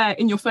right there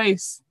in your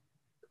face.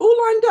 All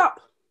lined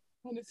up.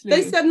 Honestly.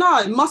 They said,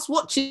 no, must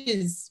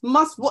watches.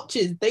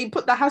 They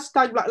put the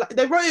hashtag, like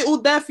they wrote it all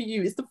there for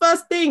you. It's the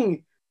first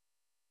thing.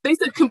 They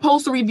said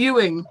compulsory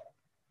viewing.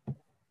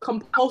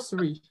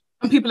 Compulsory.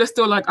 And people are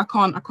still like, I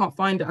can't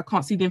find it. I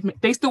can't see the information.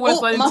 They still want to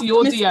slide into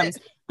your DMs.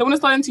 They want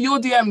to slide into your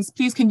DMs.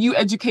 Please, can you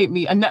educate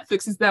me? And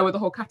Netflix is there with the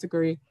whole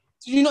category.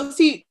 Did you not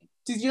see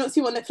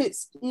what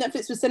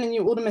Netflix was sending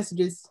you all the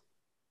messages?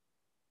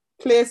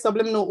 Clear,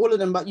 subliminal, all of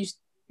them, but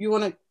you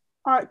want to,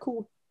 all right,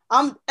 cool.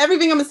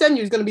 Everything I'm gonna send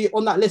you is gonna be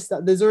on that list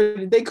that there's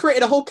already, they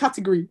created a whole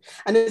category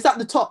and it's at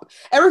the top.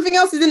 Everything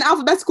else is in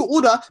alphabetical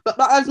order, but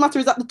Black Lives Matter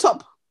is at the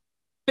top.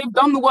 They've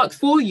done the work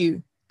for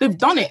you. They've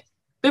done it.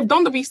 They've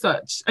done the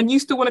research and you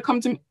still want to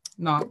come to me?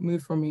 Nah,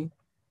 move from me.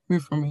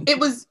 It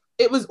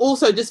was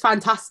also just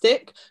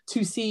fantastic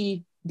to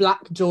see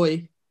Black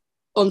joy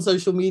on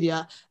social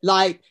media.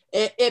 Like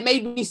it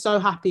made me so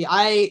happy.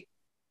 I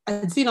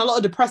had seen a lot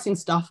of depressing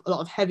stuff, a lot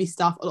of heavy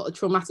stuff, a lot of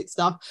traumatic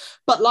stuff,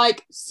 but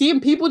like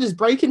seeing people just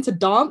break into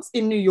dance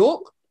in New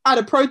York at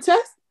a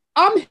protest,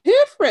 I'm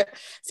here for it.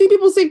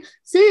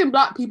 Seeing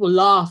Black people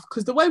laugh,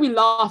 because the way we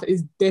laugh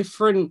is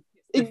different.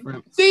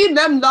 Seeing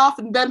them laugh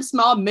and them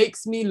smile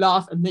makes me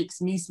laugh and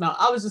makes me smile.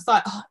 I was just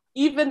like, oh,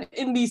 even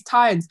in these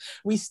times,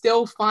 we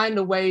still find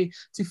a way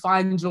to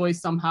find joy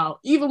somehow.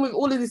 Even with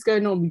all of this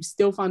going on, we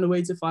still find a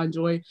way to find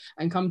joy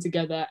and come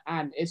together,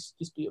 and it's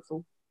just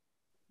beautiful.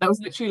 That was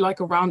literally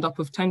like a roundup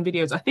of 10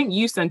 videos. I think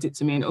you sent it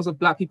to me and it was of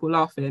Black people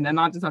laughing, and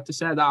I just had to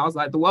share that. I was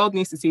like, the world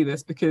needs to see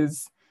this,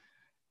 because,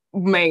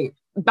 mate,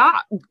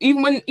 that,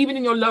 even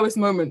in your lowest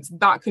moments,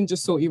 that can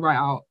just sort you right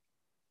out.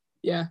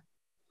 Yeah.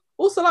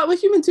 Also, like, we're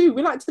human too.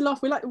 We like to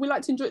laugh. We like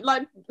to enjoy.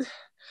 Like,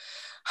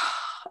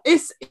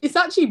 it's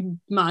actually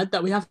mad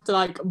that we have to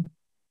like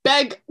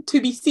beg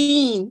to be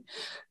seen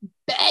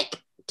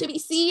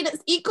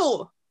as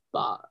equal.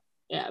 But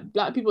yeah,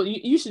 Black people.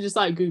 You should just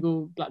like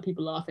Google Black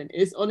people laughing.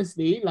 It's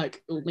honestly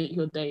like, it will make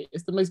your day.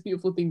 It's the most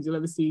beautiful things you'll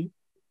ever see.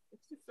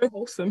 It's just so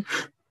wholesome.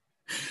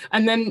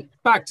 And then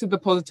back to the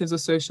positives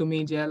of social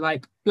media,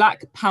 like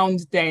Black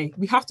Pound Day.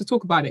 We have to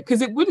talk about it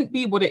because it wouldn't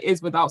be what it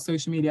is without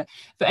social media.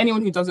 For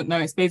anyone who doesn't know,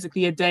 it's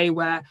basically a day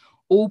where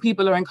all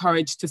people are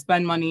encouraged to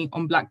spend money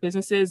on Black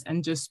businesses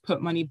and just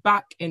put money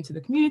back into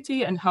the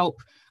community and help,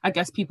 I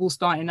guess, people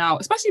starting out,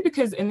 especially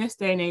because in this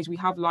day and age, we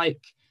have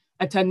like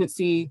a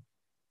tendency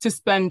to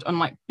spend on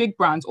like big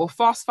brands or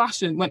fast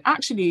fashion, when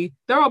actually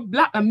there are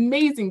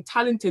amazing,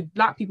 talented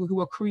Black people who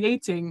are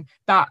creating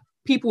that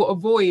people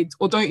avoid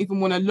or don't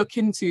even want to look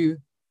into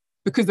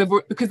because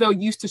they're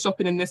used to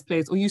shopping in this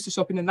place or used to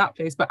shopping in that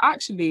place. But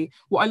actually,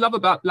 what I love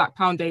about Black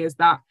Pound Day is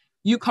that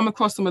you come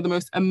across some of the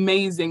most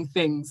amazing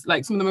things,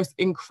 like some of the most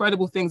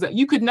incredible things that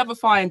you could never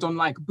find on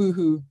like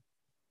Boohoo.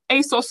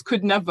 ASOS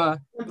could never.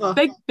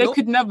 They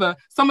could never.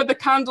 Some of the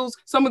candles,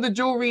 some of the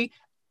jewelry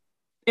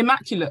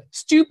immaculate,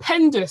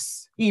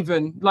 stupendous,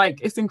 even. Like,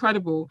 it's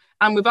incredible.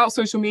 And without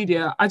social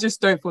media, I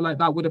just don't feel like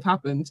that would have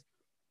happened.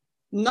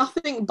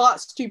 Nothing but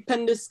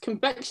stupendous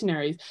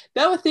confectionaries.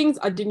 There were things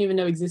I didn't even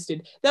know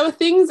existed. There were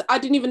things I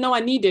didn't even know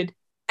I needed,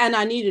 and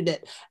I needed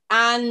it.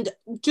 And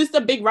just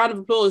a big round of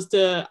applause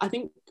to, I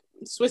think,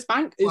 Swiss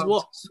Bank is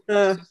World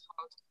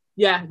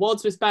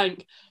Swiss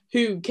Bank,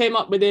 who came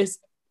up with this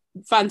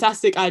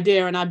fantastic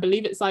idea. And I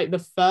believe it's like the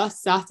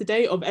first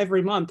Saturday of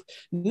every month.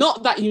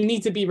 Not that you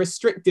need to be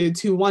restricted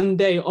to one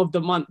day of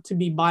the month to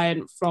be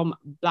buying from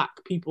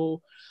Black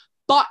people,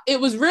 but it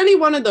was really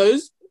one of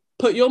those,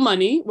 put your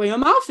money where your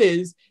mouth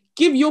is.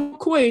 Give your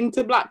coin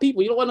to Black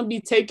people. You don't want to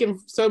be taking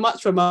so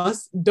much from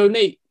us.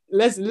 Donate.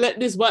 Let's let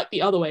this work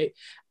the other way.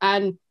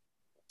 And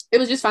it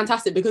was just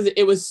fantastic because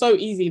it was so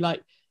easy.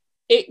 Like,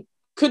 it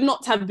could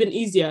not have been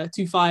easier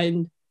to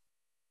find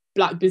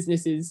Black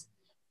businesses,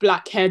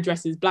 Black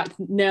hairdressers, Black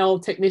nail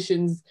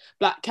technicians,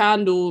 Black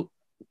candle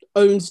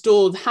owned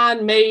stores,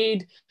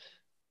 handmade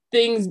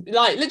things,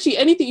 like literally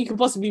anything you could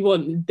possibly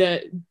want.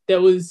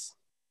 There was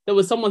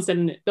someone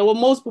selling it. There were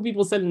multiple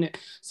people selling it.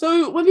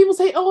 So when people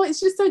say, oh, it's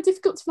just so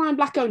difficult to find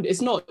Black owned,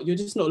 it's not. You're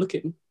just not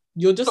looking.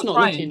 You're just not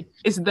looking.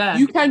 It's there.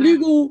 You can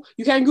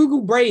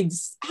Google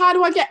braids. How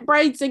do I get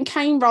braids and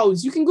cane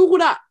rolls? You can Google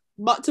that.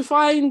 But to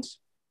find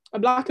a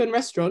Black owned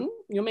restaurant,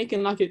 you're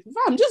making like it.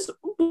 Fam, just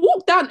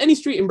walk down any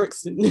street in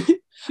Brixton.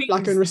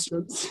 Black owned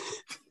restaurants.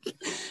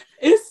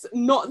 It's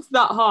not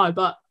that hard,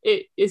 but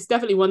it's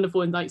definitely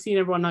wonderful, and like seeing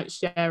everyone like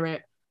share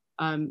it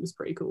was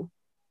pretty cool.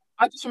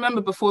 I just remember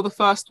before the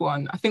first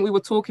one, I think we were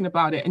talking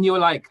about it and you were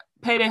like,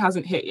 payday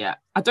hasn't hit yet.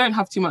 I don't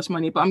have too much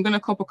money, but I'm going to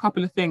cop a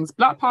couple of things.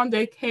 Black Pound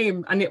Day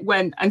came and it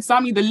went. And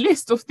Sammy, the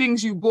list of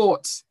things you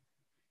bought,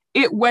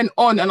 it went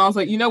on. And I was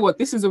like, you know what?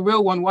 This is a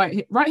real one right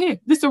here.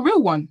 This is a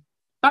real one.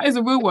 That is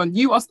a real one.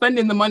 You are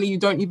spending the money you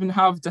don't even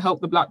have to help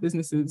the Black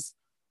businesses.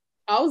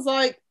 I was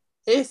like,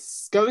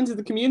 it's going to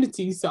the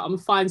community. So I'm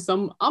gonna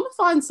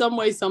find some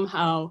way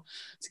somehow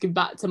to give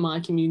back to my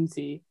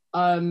community.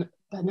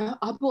 But no,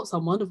 I bought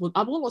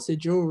lots of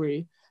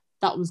jewelry.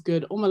 That was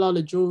good.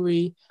 Omalala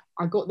jewelry.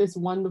 I got this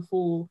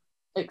wonderful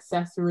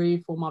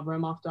accessory for my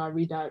room after I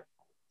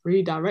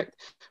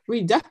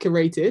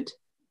redecorated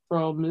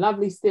from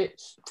Lovely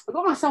Stitch. I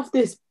got myself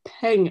this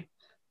Peng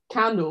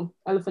candle,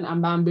 elephant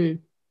and bamboo.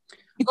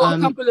 You got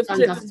a couple of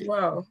tips as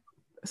well.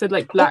 I said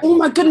like Black. Oh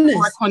my goodness.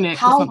 Iconic.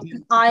 How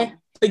can I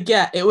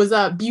forget? It was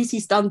a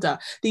beauty stunter.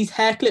 These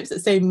hair clips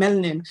that say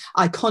melanin,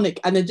 iconic,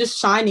 and they're just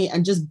shiny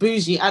and just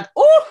bougie. And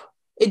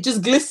it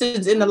just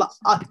glistens in the light.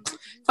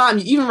 Fam,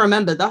 you even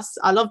remember.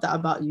 I love that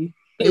about you.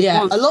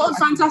 Yeah, a lot of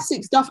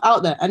fantastic stuff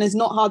out there, and it's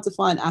not hard to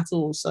find at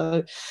all.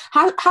 So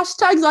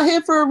hashtags are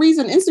here for a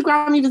reason.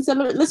 Instagram even said,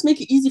 let's make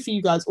it easy for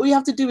you guys. All you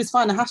have to do is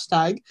find a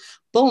hashtag.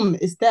 Boom,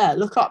 it's there.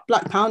 Look up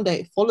Black Pound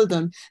Day. Follow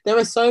them. There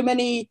are so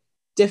many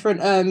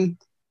different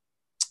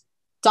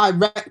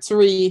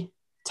directory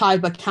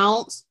type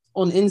accounts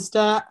on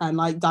Insta and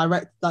like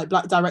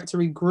Black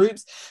directory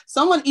groups.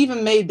 Someone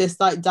even made this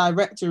like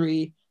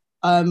directory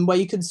where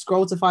you could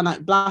scroll to find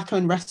like Black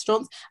owned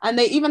restaurants, and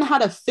they even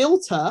had a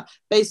filter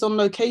based on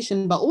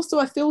location, but also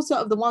a filter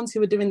of the ones who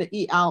were doing the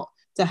eat out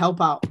to help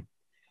out.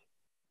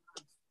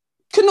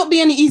 Could not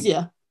be any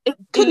easier. It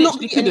could not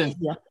be any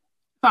easier.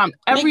 Fam,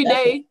 every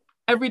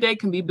day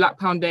can be Black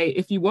Pound Day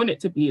if you want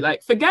it to be.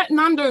 Like, forget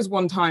Nando's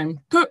one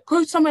time.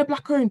 Go somewhere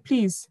Black owned,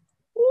 please.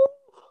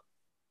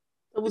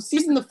 It will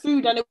season the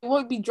food and it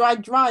won't be dry.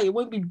 It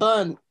won't be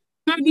burnt.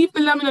 Don't leave the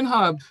lemon and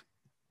herb.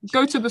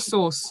 Go to the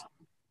sauce.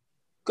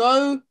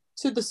 Go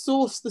to the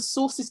sauce. The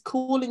sauce is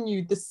calling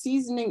you. The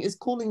seasoning is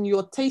calling you.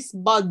 Your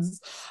taste buds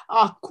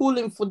are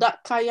calling for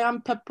that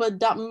cayenne pepper,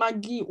 that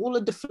Maggi, all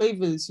of the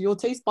flavors. Your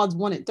taste buds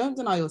want it. Don't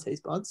deny your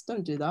taste buds.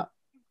 Don't do that.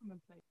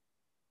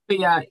 But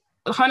yeah,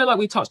 kind of like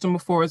we touched on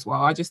before as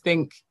well, I just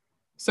think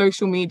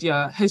social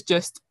media has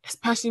just,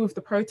 especially with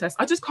the protests,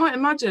 I just can't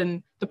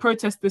imagine the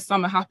protests this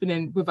summer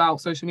happening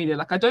without social media.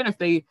 Like, I don't know if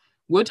they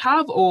would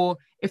have or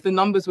if the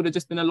numbers would have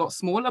just been a lot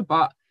smaller,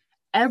 but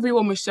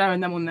everyone was sharing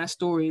them on their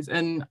stories.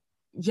 And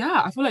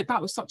yeah, I feel like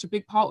that was such a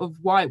big part of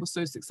why it was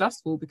so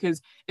successful,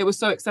 because it was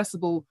so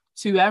accessible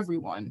to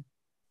everyone.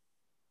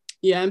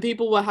 Yeah, and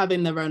people were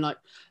having their own like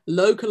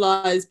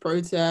localized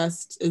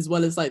protests, as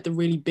well as like the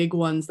really big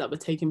ones that were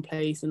taking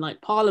place in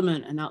like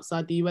Parliament and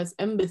outside the US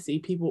Embassy.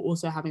 People were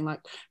also having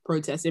like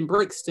protests in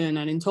Brixton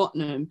and in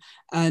Tottenham.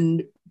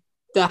 And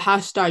the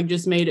hashtag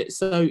just made it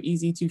so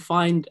easy to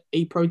find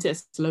a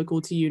protest local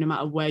to you, no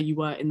matter where you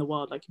were in the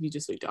world. Like if you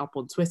just looked it up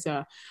on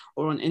Twitter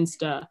or on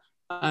Insta,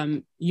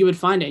 you would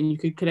find it and you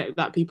could connect with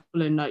that people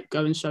and like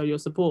go and show your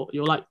support,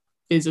 your like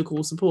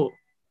physical support.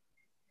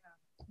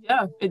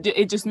 Yeah,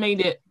 it just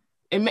made it.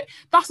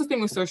 That's the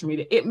thing with social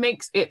media. It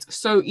makes it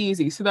so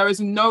easy. So there is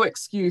no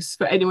excuse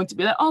for anyone to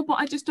be like, oh, but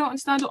I just don't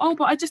understand. Or, oh,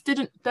 but I just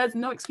didn't. There's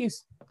no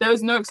excuse. There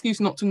is no excuse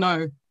not to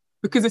know,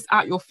 because it's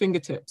at your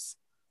fingertips.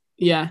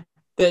 Yeah.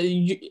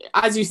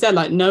 As you said,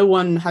 like no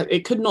one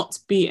it could not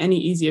be any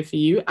easier for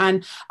you.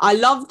 And I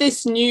love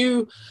this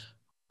new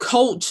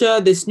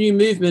culture, this new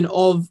movement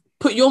of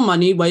put your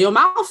money where your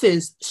mouth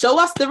is. Show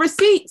us the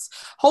receipts.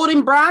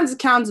 Holding brands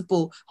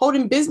accountable,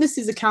 holding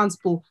businesses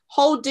accountable,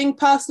 holding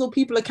personal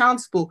people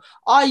accountable.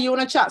 You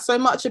want to chat so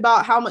much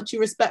about how much you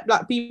respect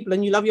Black people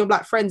and you love your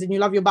Black friends and you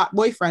love your Black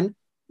boyfriend.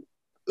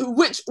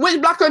 Which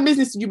Black-owned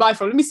business did you buy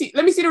from? Let me see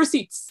the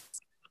receipts.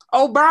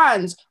 Oh,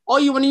 brands. Oh,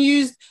 you want to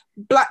use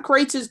Black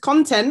creators'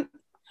 content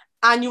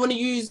and you want to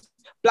use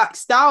Black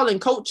style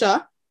and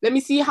culture. Let me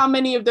see how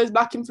many of those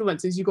Black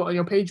influencers you got on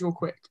your page real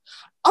quick.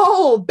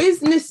 Oh,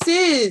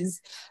 businesses.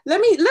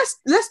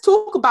 Let's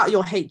talk about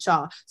your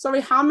HR.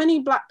 Sorry, how many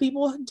Black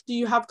people do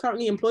you have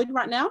currently employed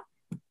right now?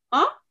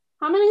 Huh?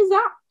 How many is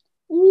that?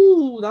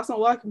 Ooh, that's not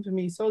working for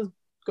me. So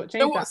got to change. Do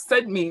you know what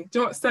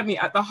sent me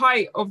at the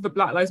height of the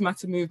Black Lives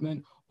Matter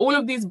movement? All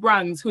of these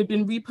brands who had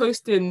been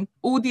reposting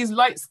all these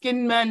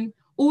light-skinned men,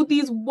 all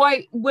these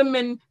white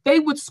women, they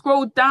would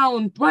scroll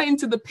down right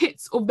into the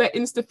pits of their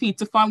Insta feed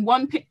to find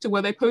one picture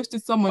where they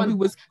posted someone who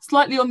was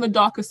slightly on the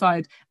darker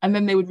side, and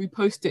then they would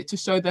repost it to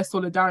show their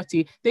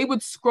solidarity. They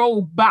would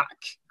scroll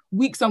back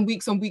weeks and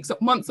weeks and weeks,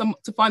 months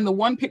to find the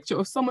one picture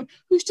of someone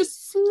who's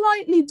just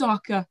slightly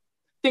darker.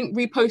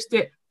 Repost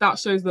it, that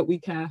shows that we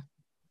care.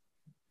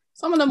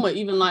 Some of them were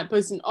even like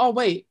posting, oh,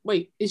 wait,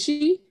 is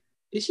she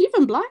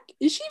even Black?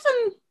 Is she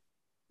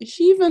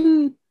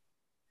even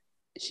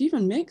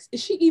mixed?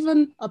 Is she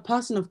even a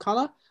person of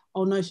color?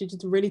 Oh no, she's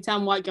just a really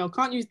tan white girl.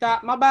 Can't use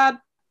that. My bad.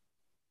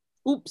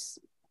 Oops.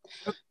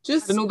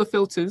 And all the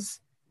filters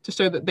to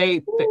show that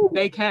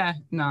they care.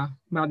 Nah,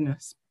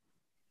 madness.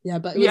 Yeah,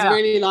 but it was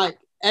really like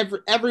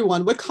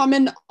everyone. We're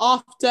coming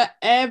after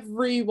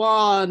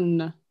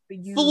everyone.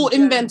 Full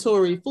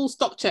inventory, full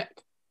stock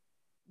check.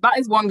 That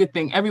is one good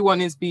thing.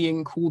 Everyone is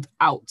being called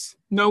out.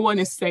 No one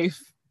is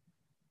safe.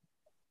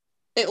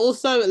 It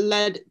also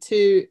led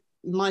to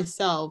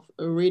myself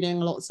reading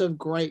lots of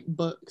great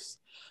books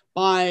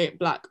by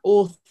Black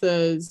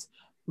authors,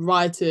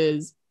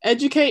 writers,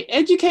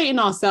 educating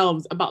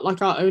ourselves about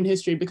like our own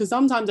history, because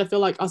sometimes I feel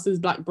like us as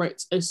Black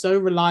Brits are so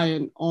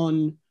reliant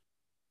on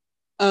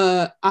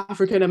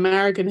African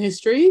American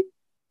history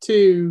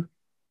to,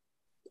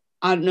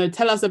 I don't know,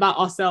 tell us about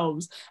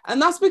ourselves.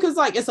 And that's because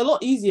like it's a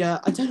lot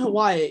easier. I don't know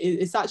why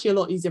it's actually a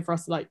lot easier for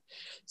us to like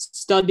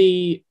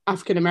study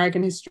African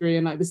American history,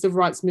 and like the civil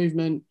rights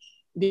movement,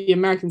 the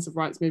American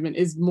civil rights movement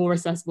is more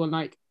accessible and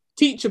like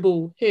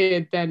teachable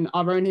here than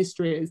our own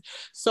history is.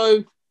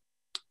 So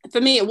for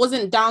me, it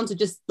wasn't down to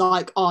just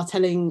like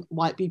telling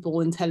white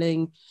people and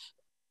telling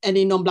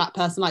any non-Black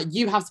person like,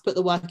 you have to put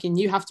the work in,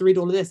 you have to read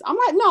all of this. I'm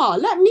like, nah,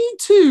 let me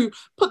too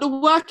put the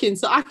work in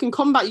so I can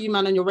combat you,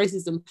 man, and your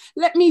racism.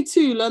 Let me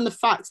too learn the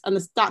facts and the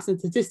stats and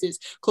statistics,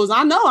 because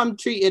I know I'm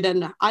treated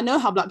and I know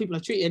how Black people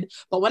are treated.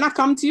 But when I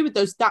come to you with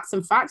those stats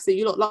and facts that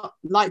you lot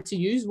like to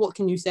use, what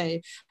can you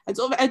say? And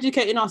sort of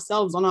educating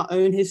ourselves on our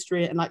own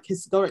history and like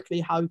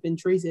historically how we've been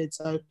treated.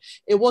 So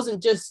it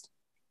wasn't just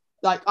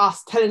like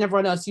us telling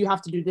everyone else, you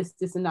have to do this,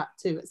 this and that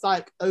too. It's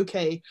like,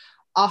 okay,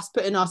 us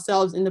putting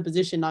ourselves in the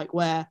position like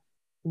where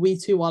we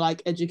too are like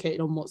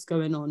educated on what's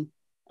going on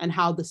and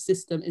how the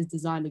system is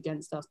designed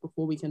against us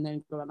before we can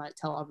then go and like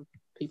tell other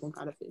people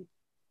kind of thing.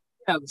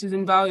 Yeah, which is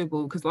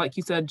invaluable, because like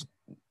you said,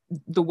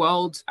 the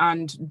world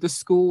and the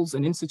schools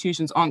and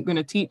institutions aren't going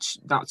to teach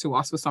that to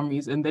us for some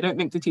reason. They don't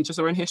think to teach us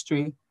our own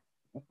history.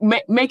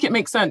 Make it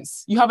make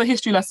sense. You have a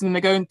history lesson and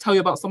they go and tell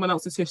you about someone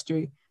else's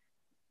history.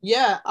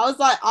 Yeah, I was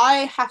like,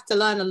 I have to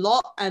learn a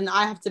lot, and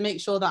I have to make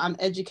sure that I'm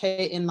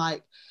educating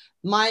like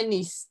my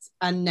niece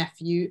and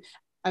nephew,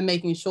 and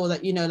making sure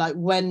that, you know, like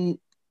when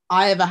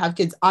I ever have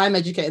kids, I'm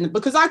educating them,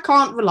 because I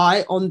can't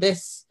rely on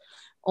this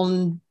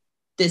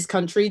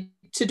country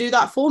to do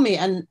that for me.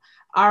 And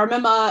I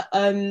remember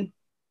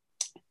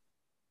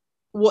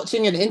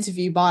watching an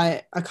interview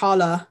by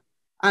Akala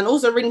and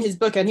also reading his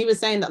book, and he was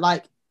saying that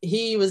like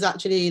he was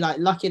actually like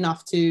lucky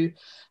enough to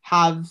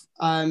have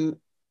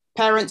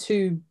parents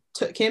who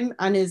took him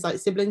and his like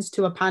siblings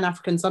to a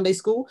Pan-African Sunday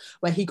school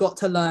where he got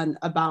to learn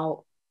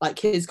about like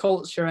his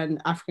culture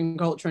and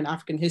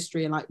African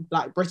history and like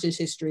Black British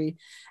history.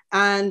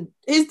 And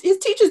his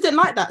teachers didn't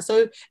like that.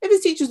 So if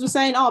his teachers were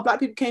saying, oh, Black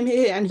people came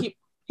here, and he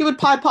would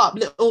pipe up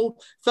little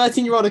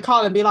 13-year-old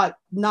Akala and be like,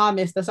 nah,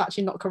 miss, that's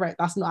actually not correct.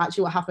 That's not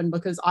actually what happened,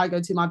 because I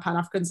go to my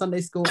Pan-African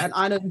Sunday school and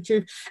I know the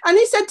truth. And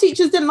he said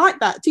teachers didn't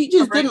like that.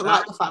 Teachers didn't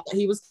like the fact that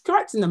he was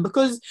correcting them,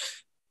 because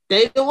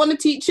they don't want to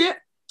teach it.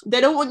 They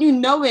don't want you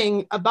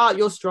knowing about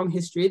your strong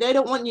history. They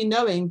don't want you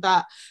knowing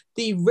that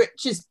the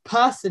richest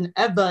person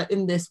ever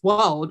in this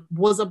world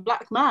was a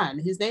Black man.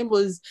 His name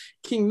was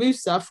King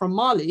Musa from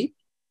Mali.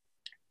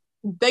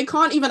 They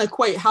can't even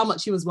equate how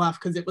much he was worth,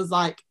 because it was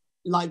like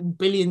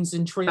billions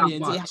and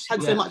trillions. He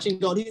had so much in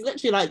gold. He's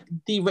literally like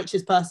the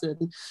richest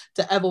person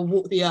to ever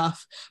walk the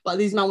earth. But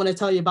these men want to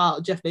tell you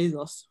about Jeff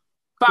Bezos.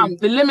 Fam,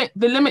 the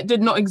limit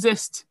did not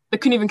exist. They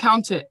couldn't even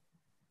count it.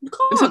 You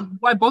can't. They said,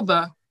 why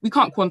bother? We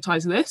can't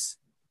quantize this.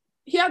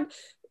 He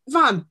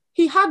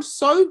had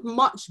so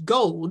much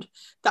gold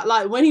that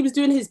like when he was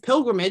doing his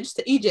pilgrimage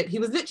to Egypt, he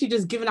was literally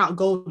just giving out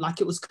gold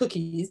like it was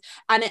cookies,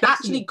 and it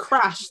actually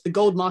crashed the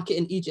gold market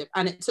in Egypt,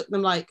 and it took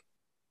them like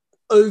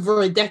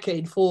over a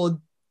decade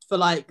for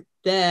like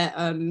their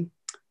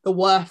the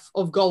worth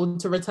of gold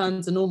to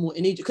return to normal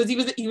in Egypt, because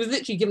he was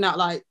literally giving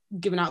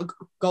out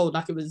gold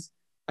like it was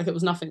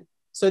nothing.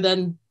 So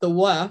then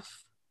the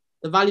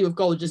value of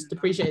gold just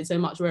depreciated so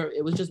much where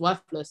it was just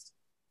worthless.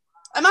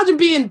 Imagine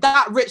being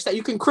that rich that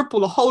you can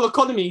cripple a whole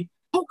economy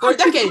for a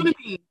decade.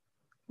 Economy.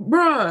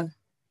 Bruh.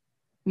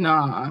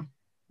 Nah.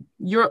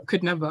 Europe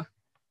could never.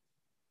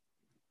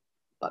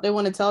 But they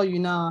want to tell you,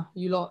 nah,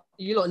 you lot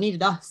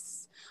needed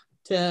us.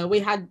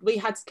 We had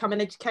to come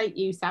and educate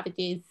you,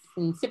 savages,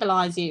 and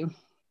civilize you.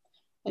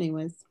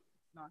 Anyways.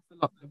 Nah, it's a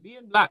lot.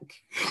 Being black,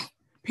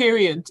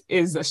 period,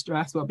 is a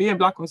stress. But being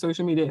black on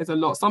social media is a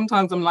lot.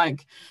 Sometimes I'm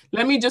like,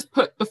 let me just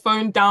put the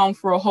phone down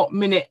for a hot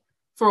minute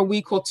for a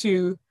week or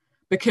two,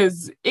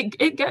 because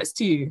it gets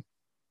to you.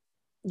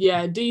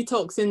 Yeah,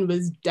 detoxing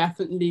was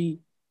definitely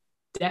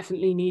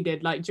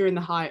needed. Like during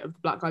the height of the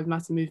Black Lives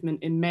Matter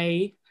movement in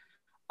May,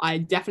 I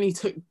definitely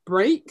took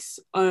breaks.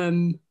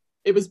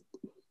 It was,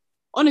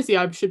 honestly,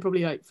 I should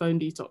probably like phone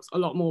detox a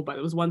lot more, but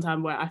there was one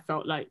time where I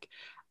felt like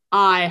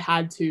I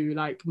had to,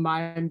 like,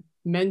 my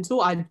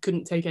mental, I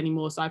couldn't take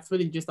anymore. So I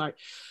fully just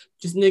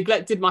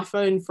neglected my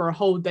phone for a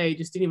whole day,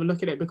 just didn't even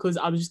look at it, because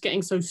I was just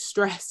getting so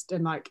stressed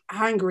and like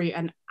angry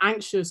and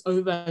anxious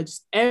over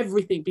just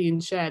everything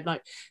being shared.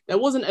 Like there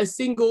wasn't a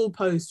single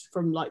post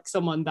from like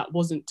someone that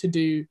wasn't to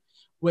do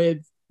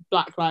with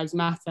Black Lives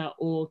Matter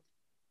or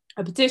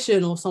a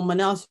petition or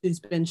someone else who's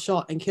been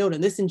shot and killed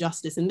and this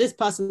injustice and this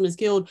person was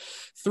killed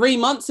 3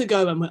 months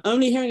ago and we're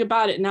only hearing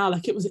about it now.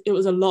 Like it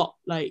was a lot.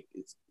 Like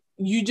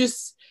you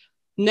just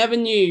never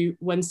knew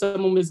when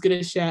someone was going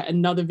to share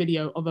another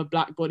video of a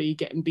black body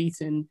getting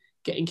beaten,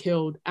 getting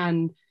killed.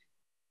 And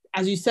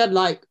as you said,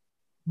 like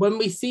when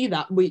we see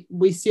that,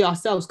 we see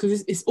ourselves,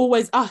 because it's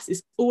always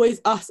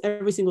us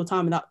every single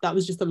time. And that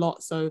was just a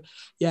lot. So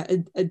yeah,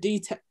 a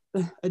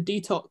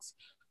detox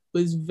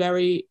was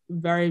very,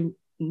 very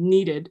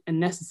needed and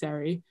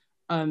necessary.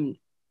 And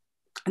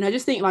I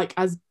just think, like,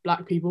 as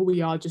black people,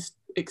 we are just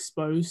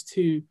exposed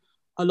to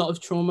a lot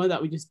of trauma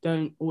that we just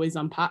don't always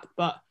unpack.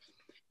 But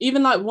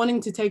even like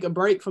wanting to take a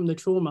break from the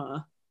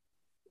trauma,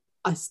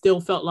 I still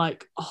felt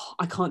like, oh,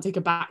 I can't take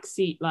a back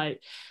seat.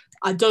 Like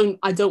I don't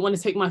want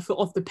to take my foot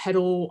off the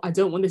pedal. I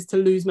don't want this to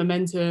lose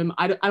momentum.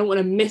 I don't want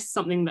to miss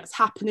something that's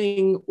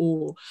happening,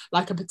 or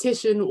like a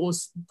petition or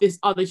this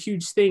other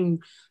huge thing.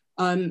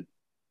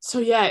 So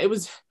yeah, it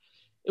was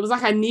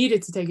like I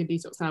needed to take a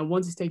detox and I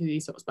wanted to take a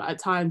detox, but at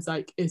times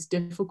like it's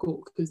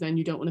difficult because then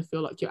you don't want to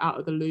feel like you're out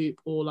of the loop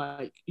or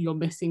like you're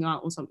missing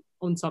out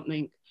on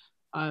something.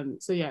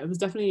 So yeah, it was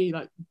definitely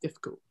like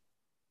difficult.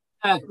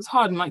 It was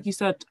hard, and like you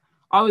said,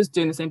 I was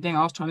doing the same thing.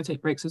 I was trying to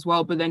take breaks as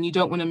well, but then you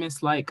don't want to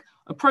miss like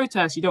a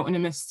protest. You don't want to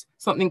miss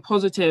something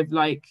positive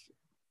like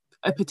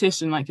a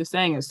petition, like you're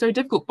saying. It's so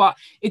difficult, but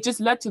it just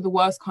led to the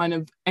worst kind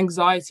of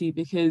anxiety,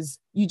 because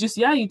you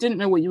didn't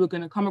know what you were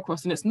going to come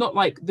across. And it's not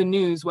like the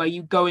news where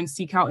you go and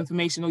seek out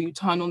information, or you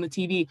turn on the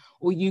TV,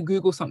 or you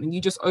Google something. You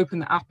just open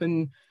the app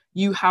and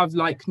you have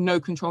like no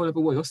control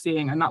over what you're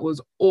seeing, and that was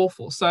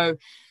awful. So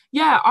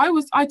yeah,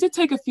 I did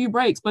take a few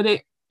breaks, but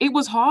it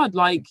was hard.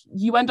 Like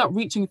you end up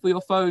reaching for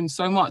your phone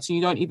so much and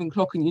you don't even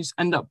clock, and you just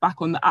end up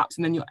back on the apps,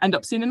 and then you end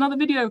up seeing another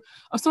video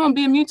of someone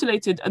being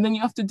mutilated, and then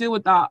you have to deal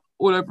with that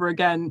all over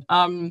again.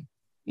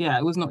 Yeah,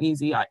 it was not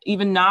easy.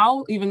 Even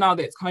now that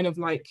it's kind of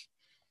like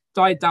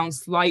died down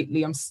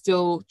slightly, I'm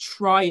still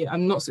trying.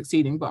 I'm not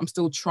succeeding, but I'm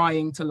still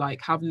trying to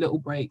like have little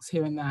breaks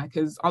here and there,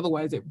 because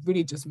otherwise it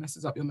really just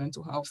messes up your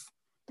mental health.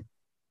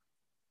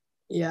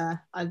 Yeah,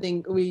 I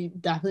think we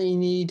definitely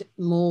need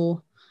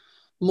more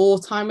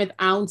time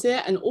without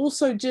it, and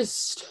also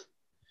just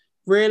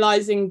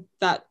realizing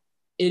that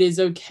it is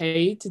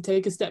okay to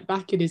take a step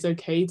back. It is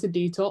okay to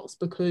detox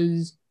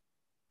because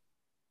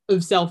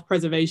of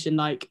self-preservation.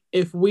 Like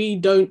if we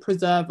don't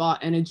preserve our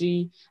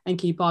energy and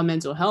keep our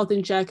mental health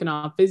in check and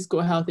our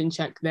physical health in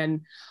check,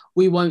 then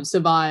we won't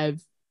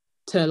survive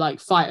to like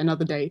fight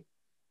another day.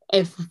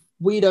 If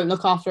we don't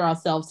look after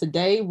ourselves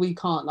today, we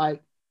can't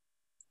like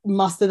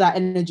muster that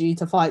energy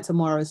to fight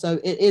tomorrow. So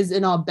it is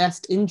in our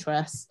best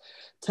interest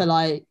to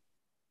like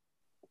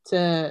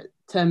to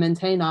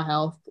maintain our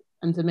health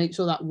and to make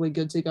sure that we're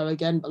good to go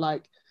again. But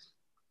like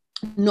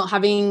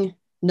knowing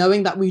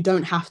that we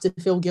don't have to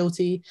feel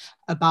guilty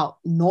about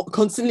not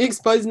constantly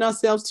exposing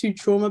ourselves to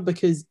trauma,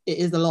 because it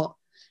is a lot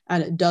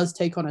and it does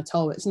take on a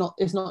toll. It's not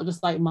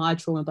just like my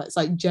trauma, but it's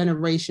like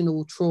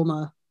generational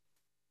trauma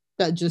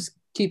that just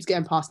keeps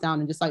getting passed down,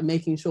 and just like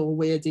making sure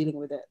we're dealing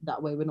with it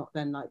that way we're not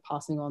then like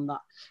passing on that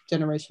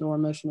generational or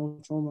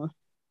emotional trauma.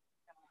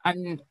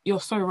 And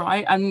you're so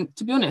right. And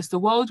to be honest, the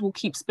world will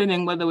keep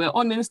spinning, whether we're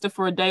on Insta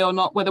for a day or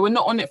not, whether we're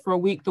not on it for a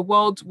week, the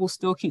world will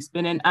still keep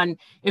spinning. And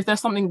if there's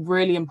something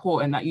really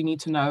important that you need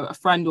to know, a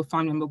friend or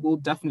family member will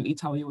definitely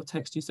tell you or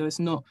text you. So it's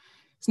not,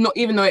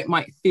 even though it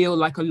might feel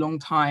like a long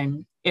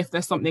time, if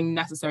there's something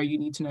necessary you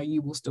need to know,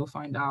 you will still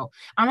find out.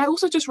 And I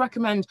also just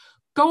recommend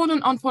go on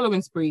an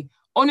unfollowing spree.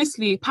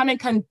 Honestly,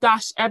 panic and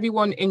dash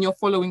everyone in your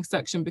following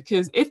section,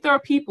 because if there are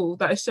people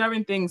that are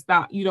sharing things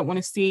that you don't want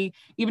to see,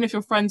 even if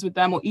you're friends with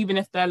them, or even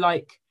if they're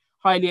like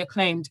highly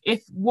acclaimed.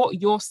 If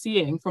what you're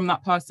seeing from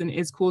that person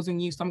is causing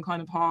you some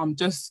kind of harm,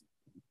 just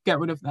get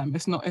rid of them.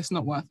 It's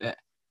not worth it.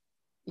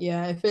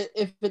 Yeah,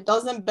 if it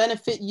doesn't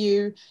benefit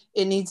you,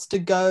 it needs to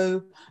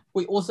go.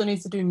 We also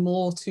need to do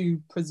more to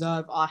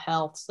preserve our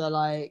health. So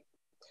like,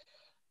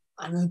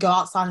 I don't know, go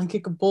outside and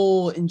kick a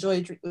ball, enjoy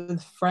a drink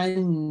with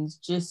friends,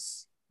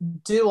 just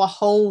do a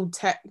whole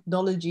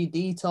technology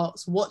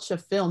detox, watch a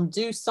film,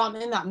 do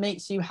something that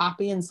makes you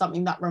happy and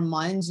something that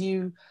reminds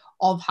you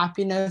of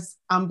happiness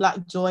and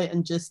Black joy,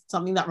 and just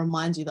something that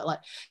reminds you that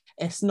like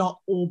it's not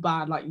all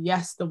bad. Like,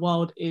 yes, the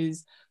world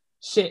is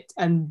shit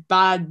and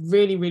bad,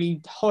 really,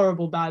 really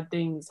horrible bad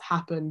things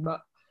happen,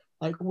 but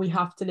like we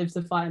have to live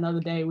to fight another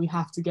day. We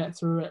have to get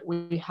through it.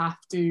 We have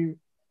to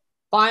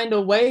find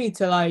a way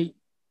to like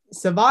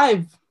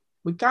survive.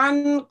 I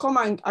can't come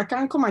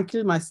and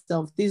kill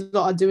myself. These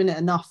lot are doing it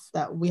enough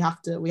that we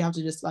have to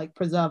just like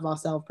preserve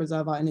ourselves,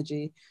 preserve our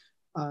energy.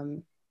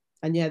 And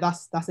yeah,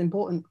 that's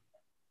important.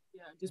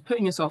 Yeah, just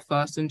putting yourself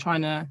first and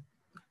trying to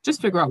just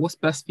figure out what's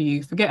best for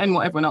you, forgetting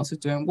what everyone else is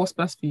doing, what's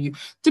best for you.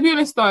 To be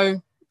honest though,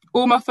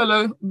 all my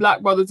fellow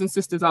Black brothers and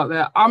sisters out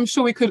there, I'm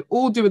sure we could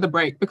all do with a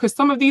break, because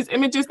some of these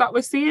images that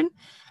we're seeing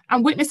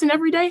and witnessing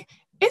every day,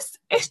 it's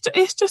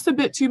just a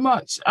bit too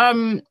much.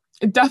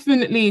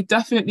 Definitely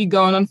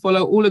go and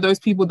unfollow all of those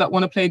people that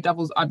want to play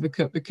devil's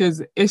advocate,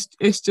 because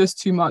it's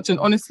just too much. And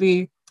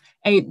honestly,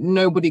 ain't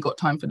nobody got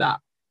time for that.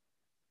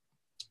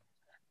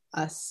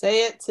 I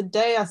say it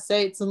today, I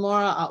say it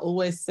tomorrow, I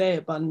always say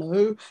it, but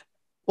no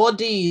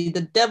body.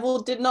 The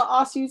devil did not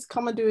ask you to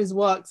come and do his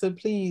work, so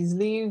please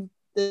leave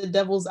the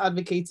devil's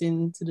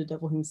advocating to the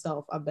devil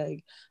himself, I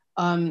beg.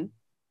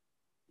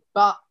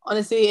 But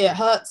honestly, it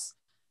hurts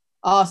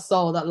our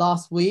soul that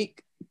last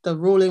week the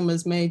ruling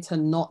was made to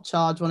not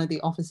charge one of the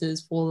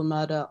officers for the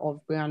murder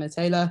of Breonna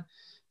Taylor.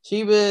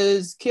 She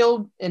was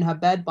killed in her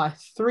bed by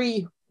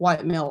 3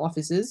 white male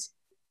officers.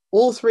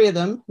 All 3 of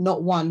them,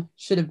 not one,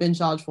 should have been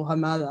charged for her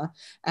murder.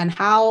 And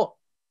how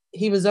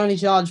he was only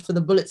charged for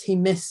the bullets he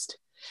missed.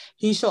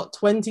 He shot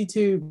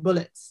 22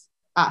 bullets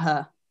at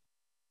her,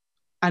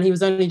 and he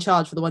was only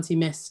charged for the ones he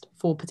missed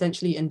for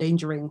potentially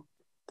endangering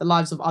the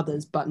lives of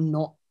others, but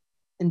not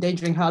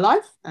endangering her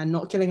life and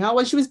not killing her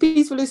when she was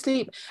peacefully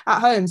asleep at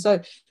home. So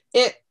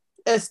it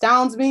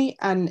astounds me,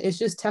 and it's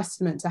just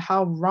testament to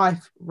how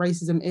rife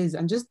racism is,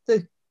 and just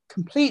the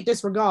complete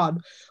disregard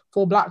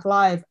for Black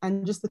life,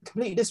 and just the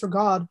complete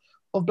disregard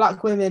of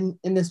Black women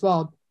in this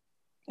world.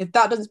 If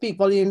that doesn't speak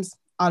volumes,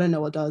 I don't know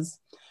what does.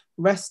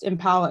 Rest in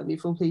power and be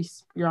full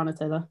peace, Breonna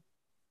Taylor.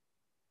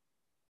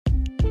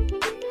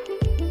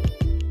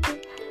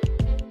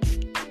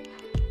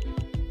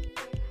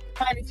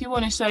 And if you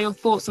want to share your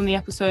thoughts on the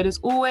episode, as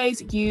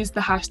always, use the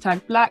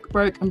hashtag Black,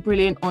 Broke and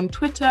Brilliant on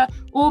Twitter,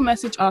 or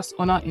message us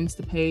on our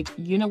Insta page.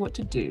 You know what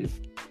to do.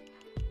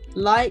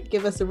 Like,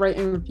 give us a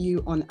rating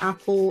review on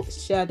Apple,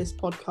 share this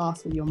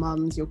podcast with your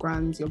mums, your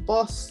grands, your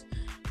boss,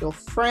 your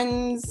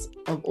friends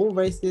of all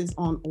races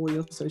on all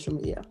your social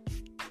media.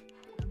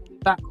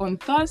 Back on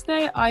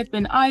Thursday. I've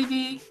been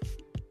Ivy.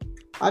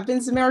 I've been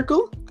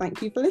Zamiracle.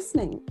 Thank you for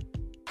listening.